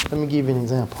 Let me give you an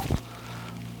example.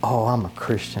 Oh, I'm a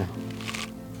Christian.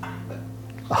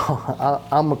 Oh,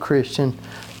 I'm a Christian.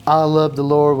 I love the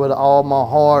Lord with all my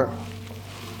heart.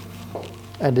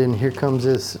 And then here comes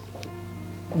this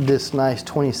nice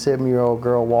 27-year-old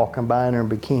girl walking by in her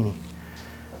bikini.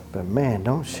 But man,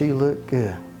 don't she look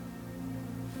good.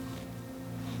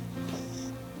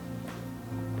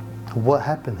 What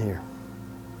happened here?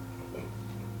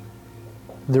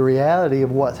 The reality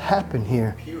of what's happened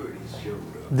here,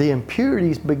 the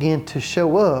impurities begin to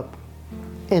show up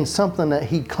in something that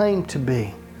He claimed to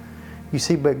be. You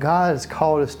see, but God has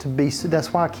called us to be,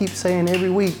 that's why I keep saying every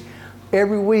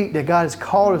week that God has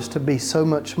called us to be so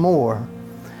much more.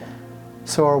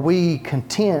 So are we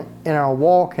content in our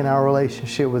walk, in our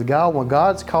relationship with God? When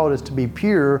God's called us to be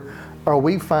pure, are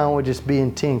we fine with just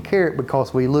being 10 karat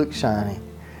because we look shiny?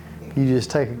 You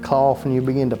just take a cloth and you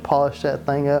begin to polish that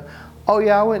thing up. Oh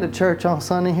yeah, I went to church on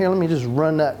Sunday. Here, let me just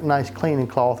run that nice cleaning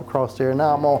cloth across there.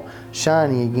 Now I'm all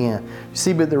shiny again. You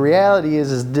see, but the reality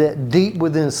is that deep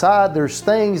within inside, there's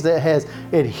things that has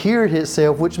adhered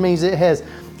itself, which means it has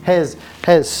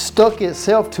stuck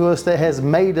itself to us, that has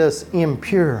made us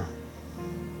impure.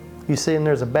 You see, and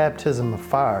there's a baptism of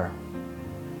fire.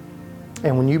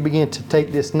 And when you begin to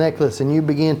take this necklace and you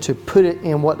begin to put it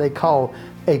in what they call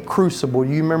a crucible.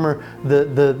 You remember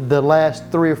the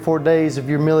last 3 or 4 days of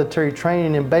your military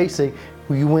training in basic,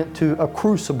 you went to a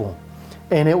crucible.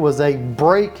 And it was a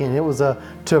breaking. It was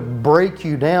to break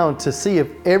you down to see if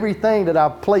everything that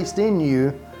I've placed in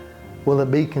you, will it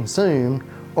be consumed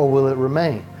or will it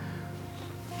remain?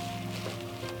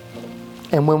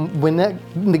 And when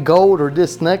the gold or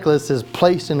this necklace is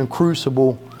placed in a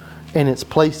crucible and it's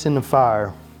placed in the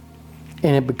fire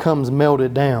and it becomes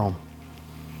melted down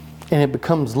and it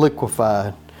becomes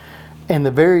liquefied, and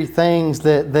the very things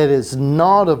that is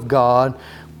not of God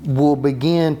will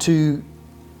begin to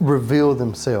reveal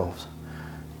themselves.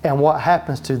 And what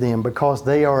happens to them? Because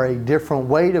they are a different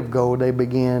weight of gold, they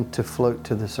begin to float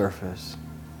to the surface.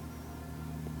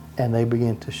 And they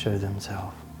begin to show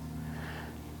themselves.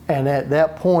 And at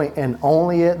that point, and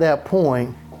only at that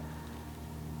point,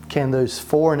 can those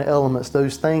foreign elements,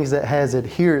 those things that has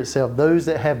adhered itself, those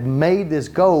that have made this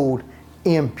gold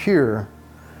impure,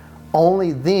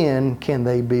 only then can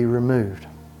they be removed.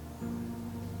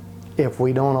 If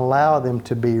we don't allow them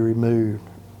to be removed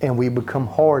and we become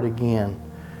hard again,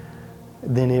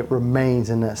 then it remains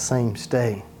in that same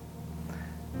state.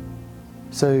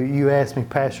 So you ask me,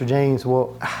 Pastor James,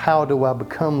 well, how do I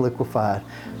become liquefied?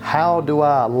 How do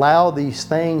I allow these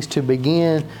things to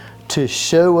begin to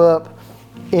show up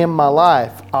in my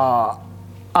life?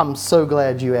 I'm so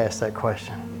glad you asked that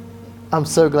question. I'm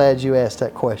so glad you asked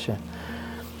that question.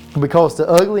 Because the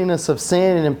ugliness of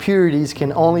sin and impurities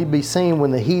can only be seen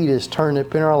when the heat is turned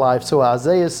up in our life. So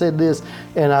Isaiah said this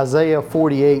in Isaiah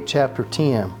 48, chapter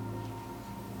 10.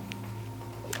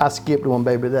 I skipped one,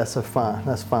 baby. That's fine.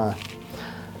 That's fine.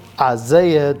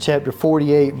 Isaiah chapter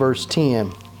 48, verse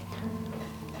 10.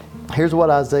 Here's what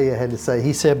Isaiah had to say.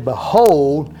 He said,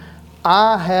 "Behold,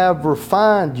 I have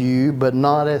refined you, but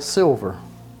not as silver.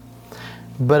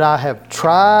 But I have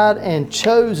tried and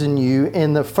chosen you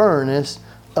in the furnace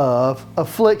of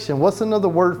affliction." What's another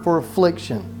word for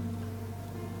affliction?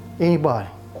 Anybody?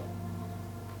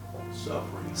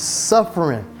 Suffering.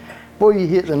 Suffering. Boy, you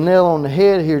hit the nail on the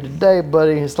head here today,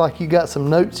 buddy. It's like you got some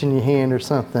notes in your hand or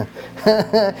something.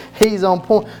 He's on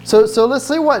point. So let's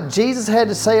see what Jesus had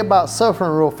to say about suffering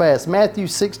real fast. Matthew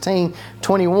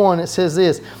 16:21, it says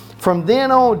this. "From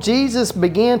then on, Jesus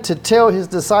began to tell his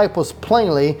disciples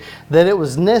plainly that it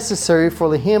was necessary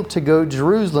for him to go to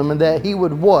Jerusalem and that he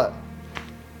would" what?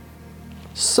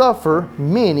 "Suffer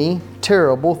many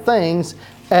terrible things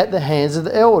at the hands of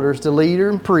the elders, the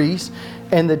leaders and priests,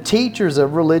 and the teachers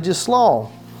of religious law.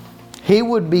 He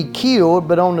would be killed,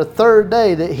 but on the third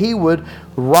day that he would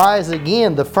rise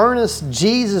again." The furnace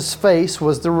Jesus faced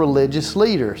was the religious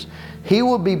leaders. He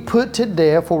would be put to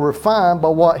death or refined by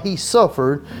what he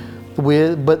suffered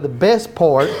with, but the best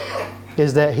part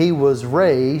is that he was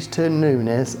raised to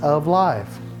newness of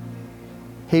life.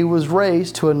 He was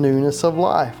raised to a newness of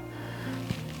life.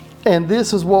 And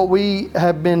this is what we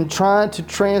have been trying to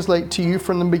translate to you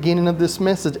from the beginning of this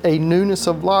message. A newness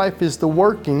of life is the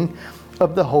working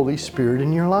of the Holy Spirit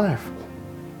in your life.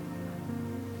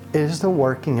 It is the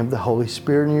working of the Holy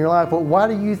Spirit in your life. But why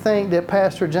do you think that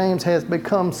Pastor James has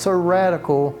become so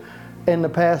radical in the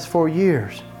past 4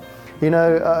 years?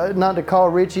 Not to call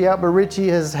Richie out, but Richie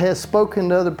has spoken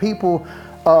to other people.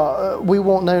 We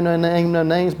won't know no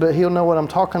names, but he'll know what I'm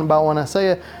talking about when I say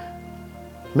it.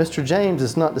 Mr. James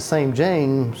is not the same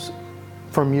James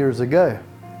from years ago.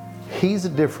 He's a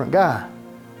different guy.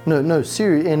 No,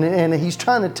 serious. And he's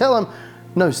trying to tell him,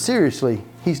 no, seriously,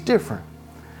 he's different.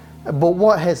 But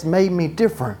what has made me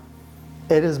different?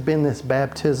 It has been this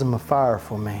baptism of fire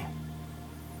for me.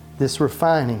 This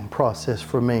refining process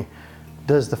for me.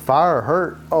 Does the fire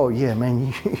hurt? Oh yeah,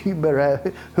 man, you better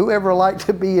have, whoever liked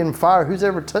to be in fire, who's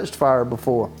ever touched fire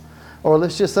before? Or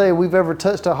let's just say we've ever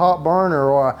touched a hot burner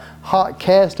or a hot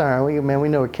cast iron. We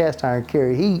know a cast iron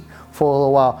carry heat for a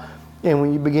little while. And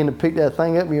when you begin to pick that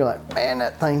thing up, you're like, man,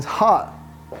 that thing's hot.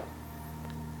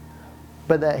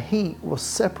 But that heat will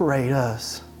separate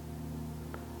us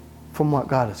from what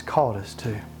God has called us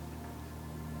to.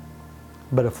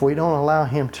 But if we don't allow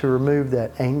Him to remove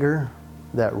that anger,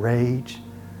 that rage,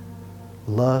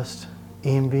 lust,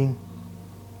 envy,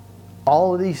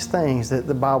 all of these things that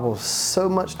the Bible so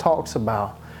much talks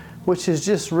about, which is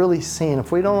just really sin.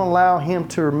 If we don't allow Him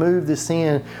to remove the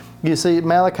sin, you see,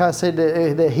 Malachi said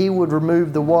that He would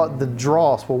remove the what? The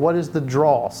dross. Well, what is the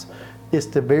dross? It's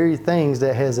the very things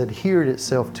that has adhered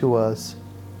itself to us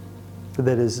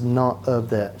that is not of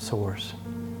that source.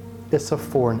 It's a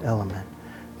foreign element.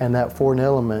 And that foreign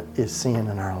element is sin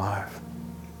in our life.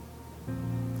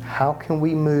 How can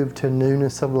we move to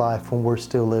newness of life when we're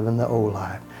still living the old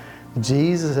life?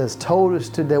 Jesus has told us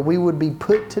that we would be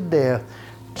put to death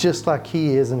just like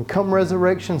He is. And come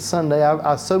Resurrection Sunday,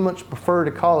 I so much prefer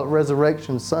to call it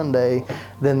Resurrection Sunday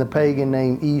than the pagan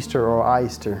name Easter or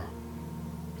Eyster.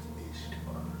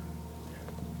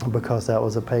 Because that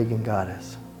was a pagan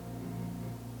goddess.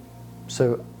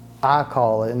 So I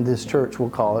call it, and this church will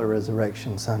call it,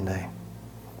 Resurrection Sunday.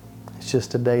 It's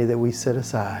just a day that we set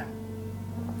aside.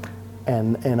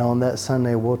 And on that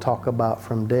Sunday, we'll talk about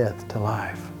from death to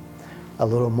life. A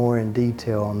little more in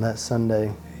detail on that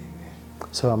Sunday.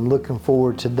 So I'm looking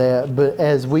forward to that. But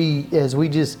as we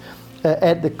just,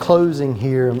 at the closing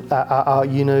here,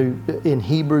 in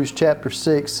Hebrews chapter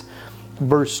 6,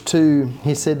 verse 2,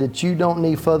 he said that you don't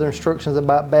need further instructions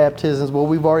about baptisms. Well,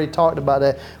 we've already talked about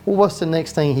that. Well, what's the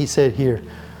next thing he said here?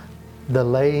 The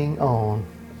laying on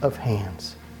of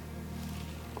hands.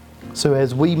 So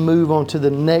as we move on to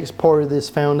the next part of this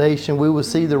foundation, we will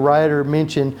see the writer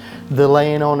mention the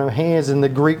laying on of hands. And the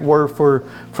Greek word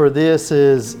for this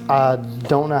is, I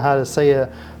don't know how to say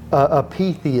it,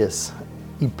 epithias.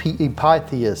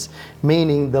 Epithias,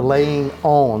 meaning the laying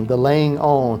on, the laying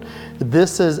on.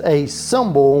 This is a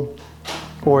symbol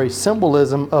or a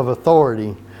symbolism of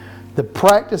authority. The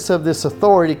practice of this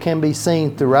authority can be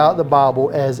seen throughout the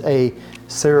Bible as a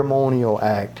ceremonial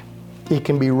act. It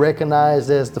can be recognized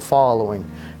as the following,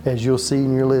 as you'll see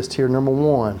in your list here. Number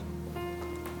 1,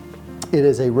 it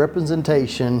is a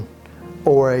representation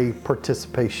or a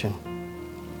participation.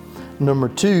 Number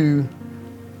 2,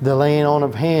 the laying on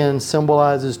of hands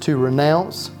symbolizes to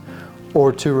renounce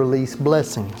or to release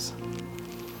blessings.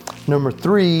 Number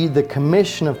 3, the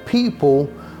commission of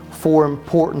people for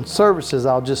important services.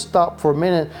 I'll just stop for a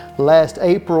minute. Last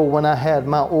April when I had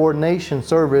my ordination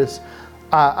service,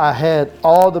 I had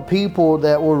all the people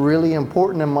that were really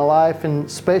important in my life, and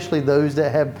especially those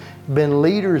that have been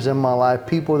leaders in my life,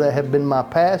 people that have been my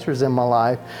pastors in my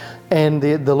life. And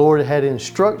the Lord had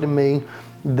instructed me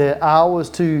that I was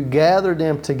to gather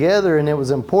them together, and it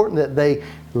was important that they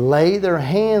lay their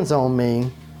hands on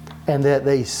me and that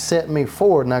they set me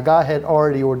forward. Now, God had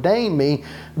already ordained me,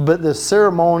 but the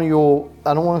ceremonial,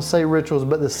 I don't want to say rituals,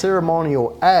 but the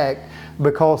ceremonial act,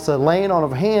 because the laying on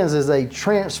of hands is a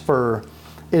transfer.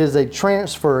 It is a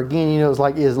transfer. Again, it's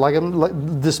like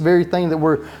this very thing that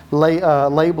we're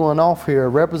labeling off here, a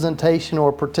representation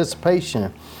or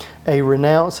participation, a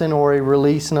renouncing or a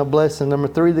releasing of blessing. Number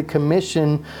 3, the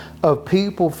commission of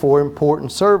people for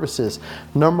important services.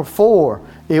 Number 4,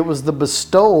 it was the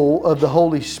bestowal of the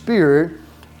Holy Spirit.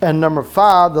 And number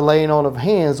 5, the laying on of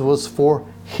hands was for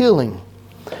healing.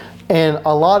 And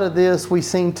a lot of this we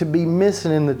seem to be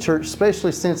missing in the church,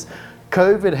 especially since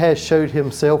COVID has showed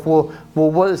himself. Well,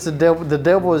 what is the devil? The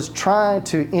devil is trying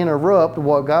to interrupt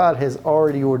what God has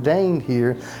already ordained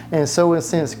here. And so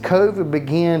since COVID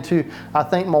began to, I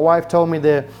think my wife told me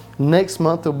that next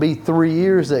month will be 3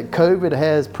 years that COVID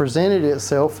has presented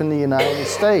itself in the United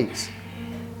States.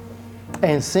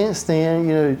 And since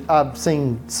then, I've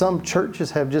seen some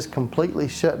churches have just completely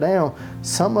shut down.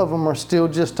 Some of them are still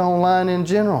just online in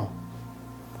general.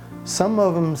 Some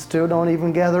of them still don't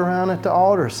even gather around at the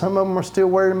altar. Some of them are still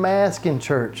wearing masks in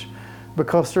church.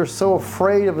 because they're so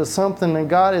afraid of something that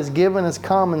God has given us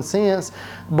common sense.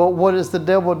 But what has the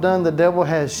devil done? The devil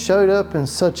has showed up in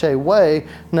such a way.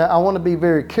 Now, I want to be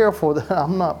very careful that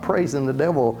I'm not praising the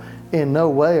devil in no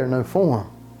way or no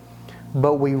form.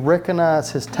 But we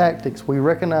recognize his tactics. We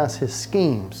recognize his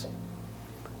schemes.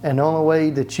 And the only way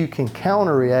that you can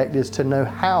counteract is to know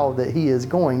how that he is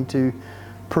going to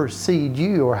precede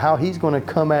you, or how he's going to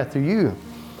come after you.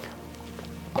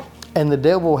 And the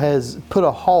devil has put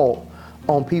a halt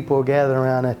on people gathering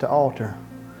around at the altar.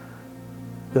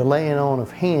 The laying on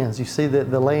of hands. You see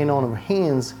that the laying on of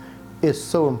hands is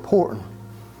so important.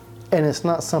 And it's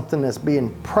not something that's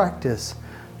being practiced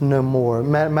no more.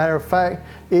 Matter of fact,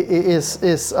 it's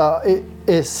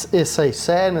a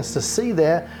sadness to see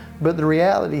that. But the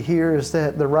reality here is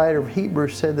that the writer of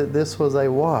Hebrews said that this was a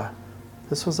what?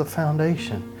 This was a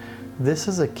foundation. This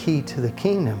is a key to the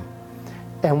kingdom.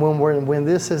 And when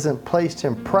this isn't placed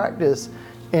in practice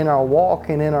in our walk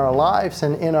and in our lives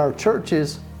and in our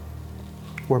churches,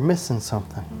 we're missing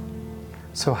something.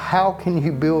 So how can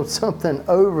you build something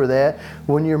over that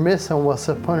when you're missing what's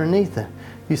up underneath it?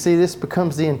 You see, this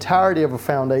becomes the entirety of a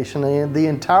foundation. And the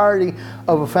entirety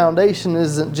of a foundation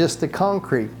isn't just the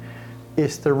concrete.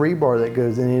 It's the rebar that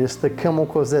goes in it. It's the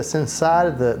chemicals that's inside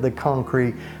of the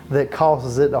concrete that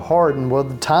causes it to harden. Well,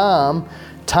 the time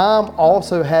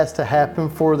also has to happen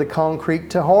for the concrete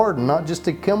to harden, not just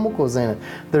the chemicals in it.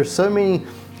 There's so many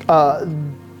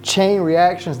chain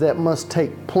reactions that must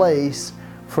take place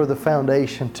for the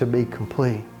foundation to be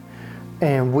complete.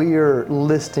 And we are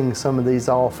listing some of these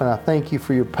off, and I thank you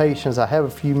for your patience. I have a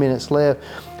few minutes left.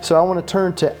 So I want to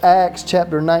turn to Acts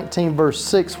chapter 19 verse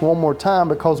 6 one more time,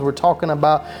 because we're talking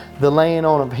about the laying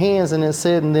on of hands. And it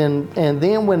said, and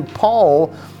then when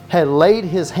Paul had laid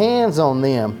his hands on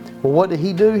them, well, what did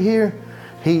he do here?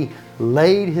 He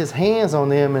laid his hands on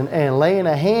them, and laying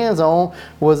a hands on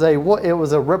was it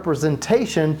was a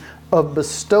representation of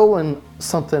bestowing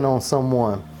something on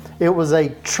someone. It was a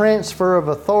transfer of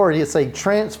authority. It's a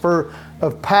transfer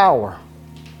of power.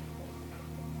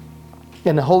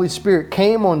 And the Holy Spirit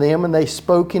came on them, and they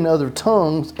spoke in other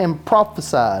tongues and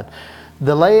prophesied.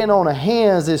 The laying on of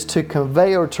hands is to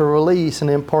convey or to release an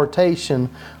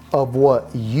impartation of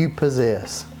what you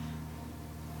possess.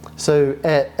 So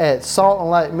at Salt and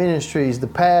Light Ministries, the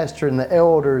pastor and the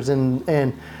elders and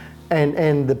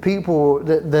the people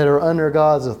that are under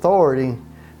God's authority,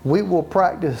 we will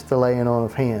practice the laying on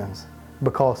of hands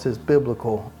because it's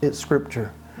biblical, it's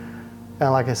scripture.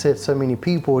 And like I said, so many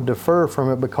people defer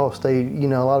from it because a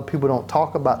lot of people don't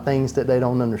talk about things that they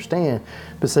don't understand.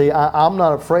 But see, I'm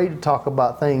not afraid to talk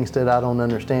about things that I don't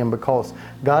understand, because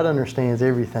God understands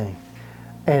everything.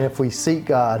 And if we seek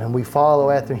God and we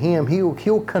follow after Him,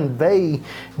 He'll convey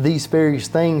these various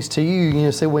things to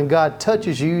you. So when God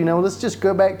touches you, let's just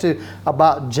go back to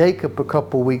about Jacob a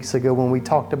couple weeks ago when we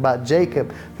talked about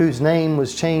Jacob, whose name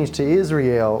was changed to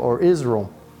Israel or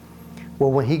Israel.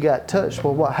 Well, when he got touched,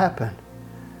 well, what happened?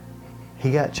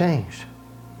 He got changed.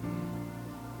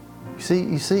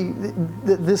 You see,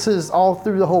 this is all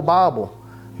through the whole Bible,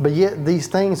 but yet these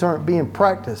things aren't being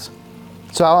practiced.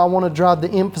 So I want to drive the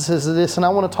emphasis of this, and I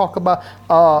want to talk about,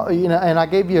 and I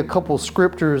gave you a couple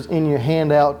scriptures in your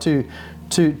handout to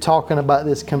talking about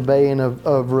this conveying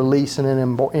of releasing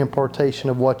and impartation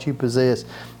of what you possess.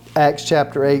 Acts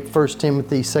chapter 8, 1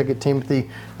 Timothy, 2 Timothy.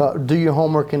 Do your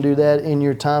homework and do that in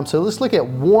your time. So let's look at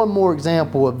one more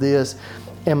example of this,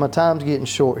 and my time's getting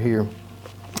short here.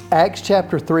 Acts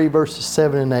chapter 3, verses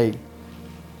 7 and 8.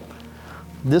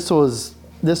 This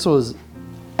was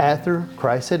after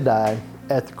Christ had died,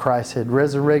 after Christ had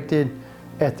resurrected,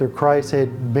 after Christ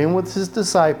had been with His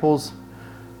disciples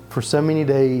for so many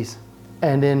days,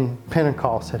 and then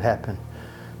Pentecost had happened.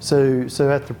 So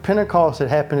after Pentecost had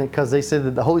happened, because they said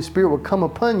that the Holy Spirit will come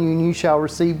upon you, and you shall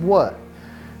receive what?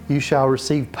 You shall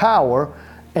receive power,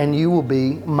 and you will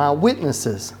be my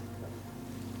witnesses.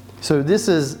 So this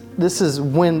is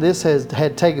when this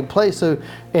had taken place. So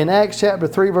in Acts chapter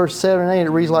 3, verse 7 and 8, it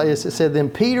reads like this. It said, Then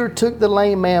Peter took the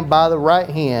lame man by the right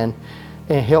hand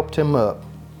and helped him up.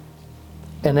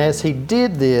 And as he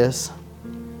did this,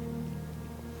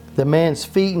 the man's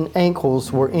feet and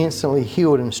ankles were instantly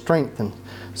healed and strengthened.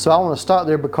 So I want to stop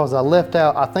there because I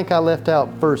think I left out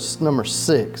verse number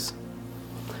 6.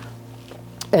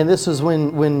 And this is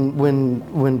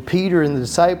when Peter and the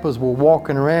disciples were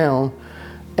walking around,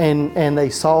 and they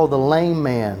saw the lame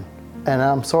man. And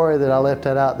I'm sorry that I left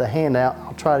that out the handout.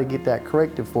 I'll try to get that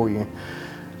corrected for you.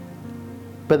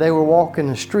 But they were walking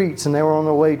the streets, and they were on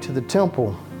their way to the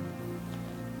temple.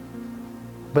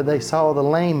 But they saw the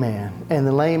lame man, and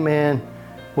the lame man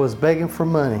was begging for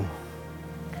money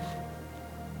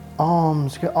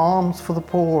alms for the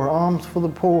poor, alms for the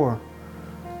poor.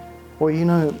 Well, you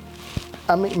know,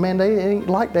 I mean, man, they ain't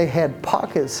like they had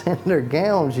pockets in their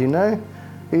gowns, you know.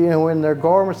 You know, in their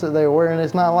garments that they were wearing,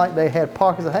 it's not like they had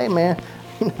pockets. Hey, man,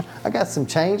 I got some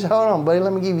change. Hold on, buddy,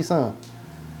 let me give you some.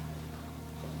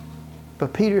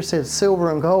 But Peter said,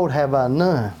 silver and gold have I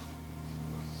none.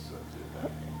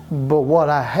 But what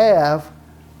I have,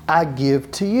 I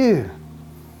give to you.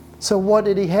 So what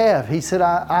did he have? He said,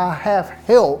 I have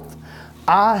health,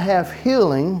 I have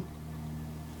healing,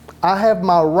 I have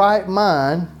my right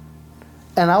mind,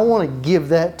 and I want to give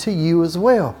that to you as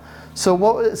well.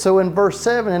 So in verse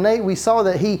 7 and 8, we saw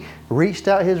that he reached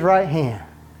out his right hand.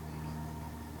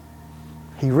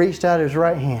 He reached out his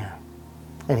right hand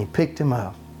and he picked him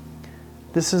up.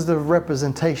 This is the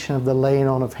representation of the laying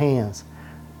on of hands.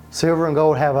 Silver and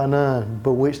gold have I none,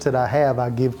 but which that I have I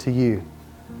give to you.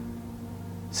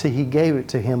 See, he gave it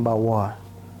to him by what?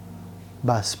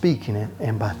 By speaking it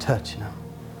and by touching him.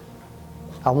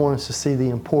 I want us to see the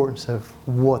importance of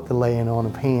what the laying on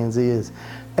of hands is.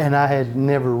 And I had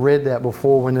never read that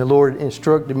before. When the Lord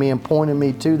instructed me and pointed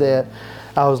me to that,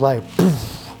 I was like,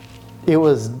 poof. It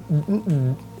was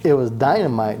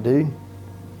dynamite, dude.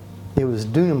 It was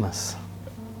dunamis.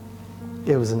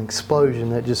 It was an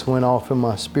explosion that just went off in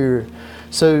my spirit.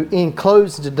 So in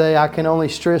closing today, I can only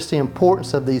stress the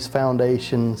importance of these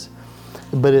foundations,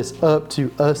 but it's up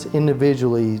to us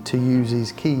individually to use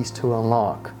these keys to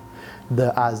unlock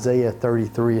the Isaiah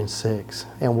 33:6.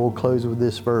 And we'll close with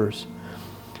this verse.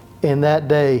 In that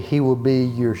day, he will be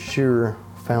your sure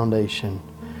foundation,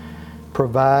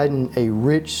 providing a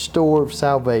rich store of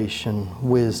salvation,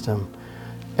 wisdom,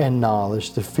 and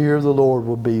knowledge. The fear of the Lord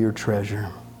will be your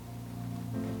treasure.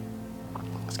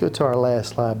 Let's go to our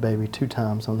last slide, baby. 2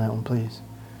 times on that one, please.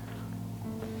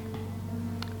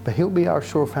 But he'll be our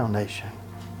sure foundation.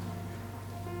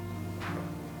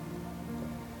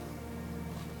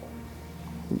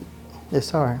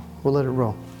 It's all right. We'll let it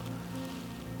roll.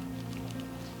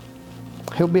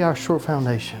 He'll be our sure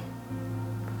foundation.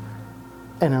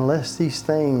 And unless these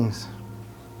things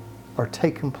are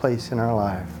taking place in our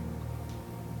life,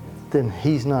 then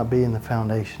he's not being the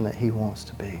foundation that he wants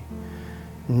to be.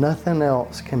 Nothing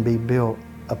else can be built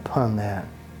upon that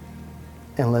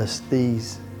unless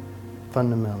these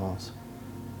fundamentals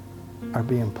are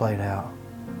being played out.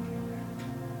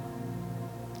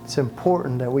 It's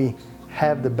important that we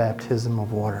have the baptism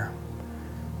of water.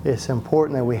 It's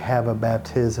important that we have a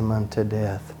baptism unto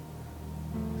death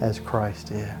as Christ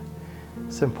did.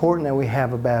 It's important that we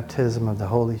have a baptism of the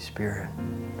Holy Spirit.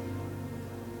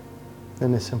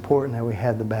 And it's important that we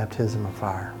have the baptism of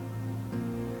fire.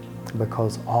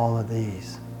 Because all of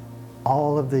these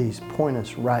point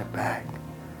us right back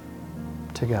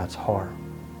to God's heart.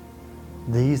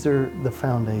 These are the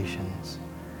foundations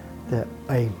that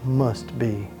must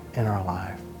be in our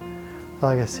life.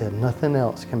 Like I said, nothing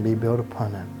else can be built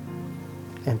upon it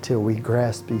until we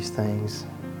grasp these things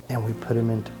and we put them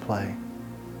into play.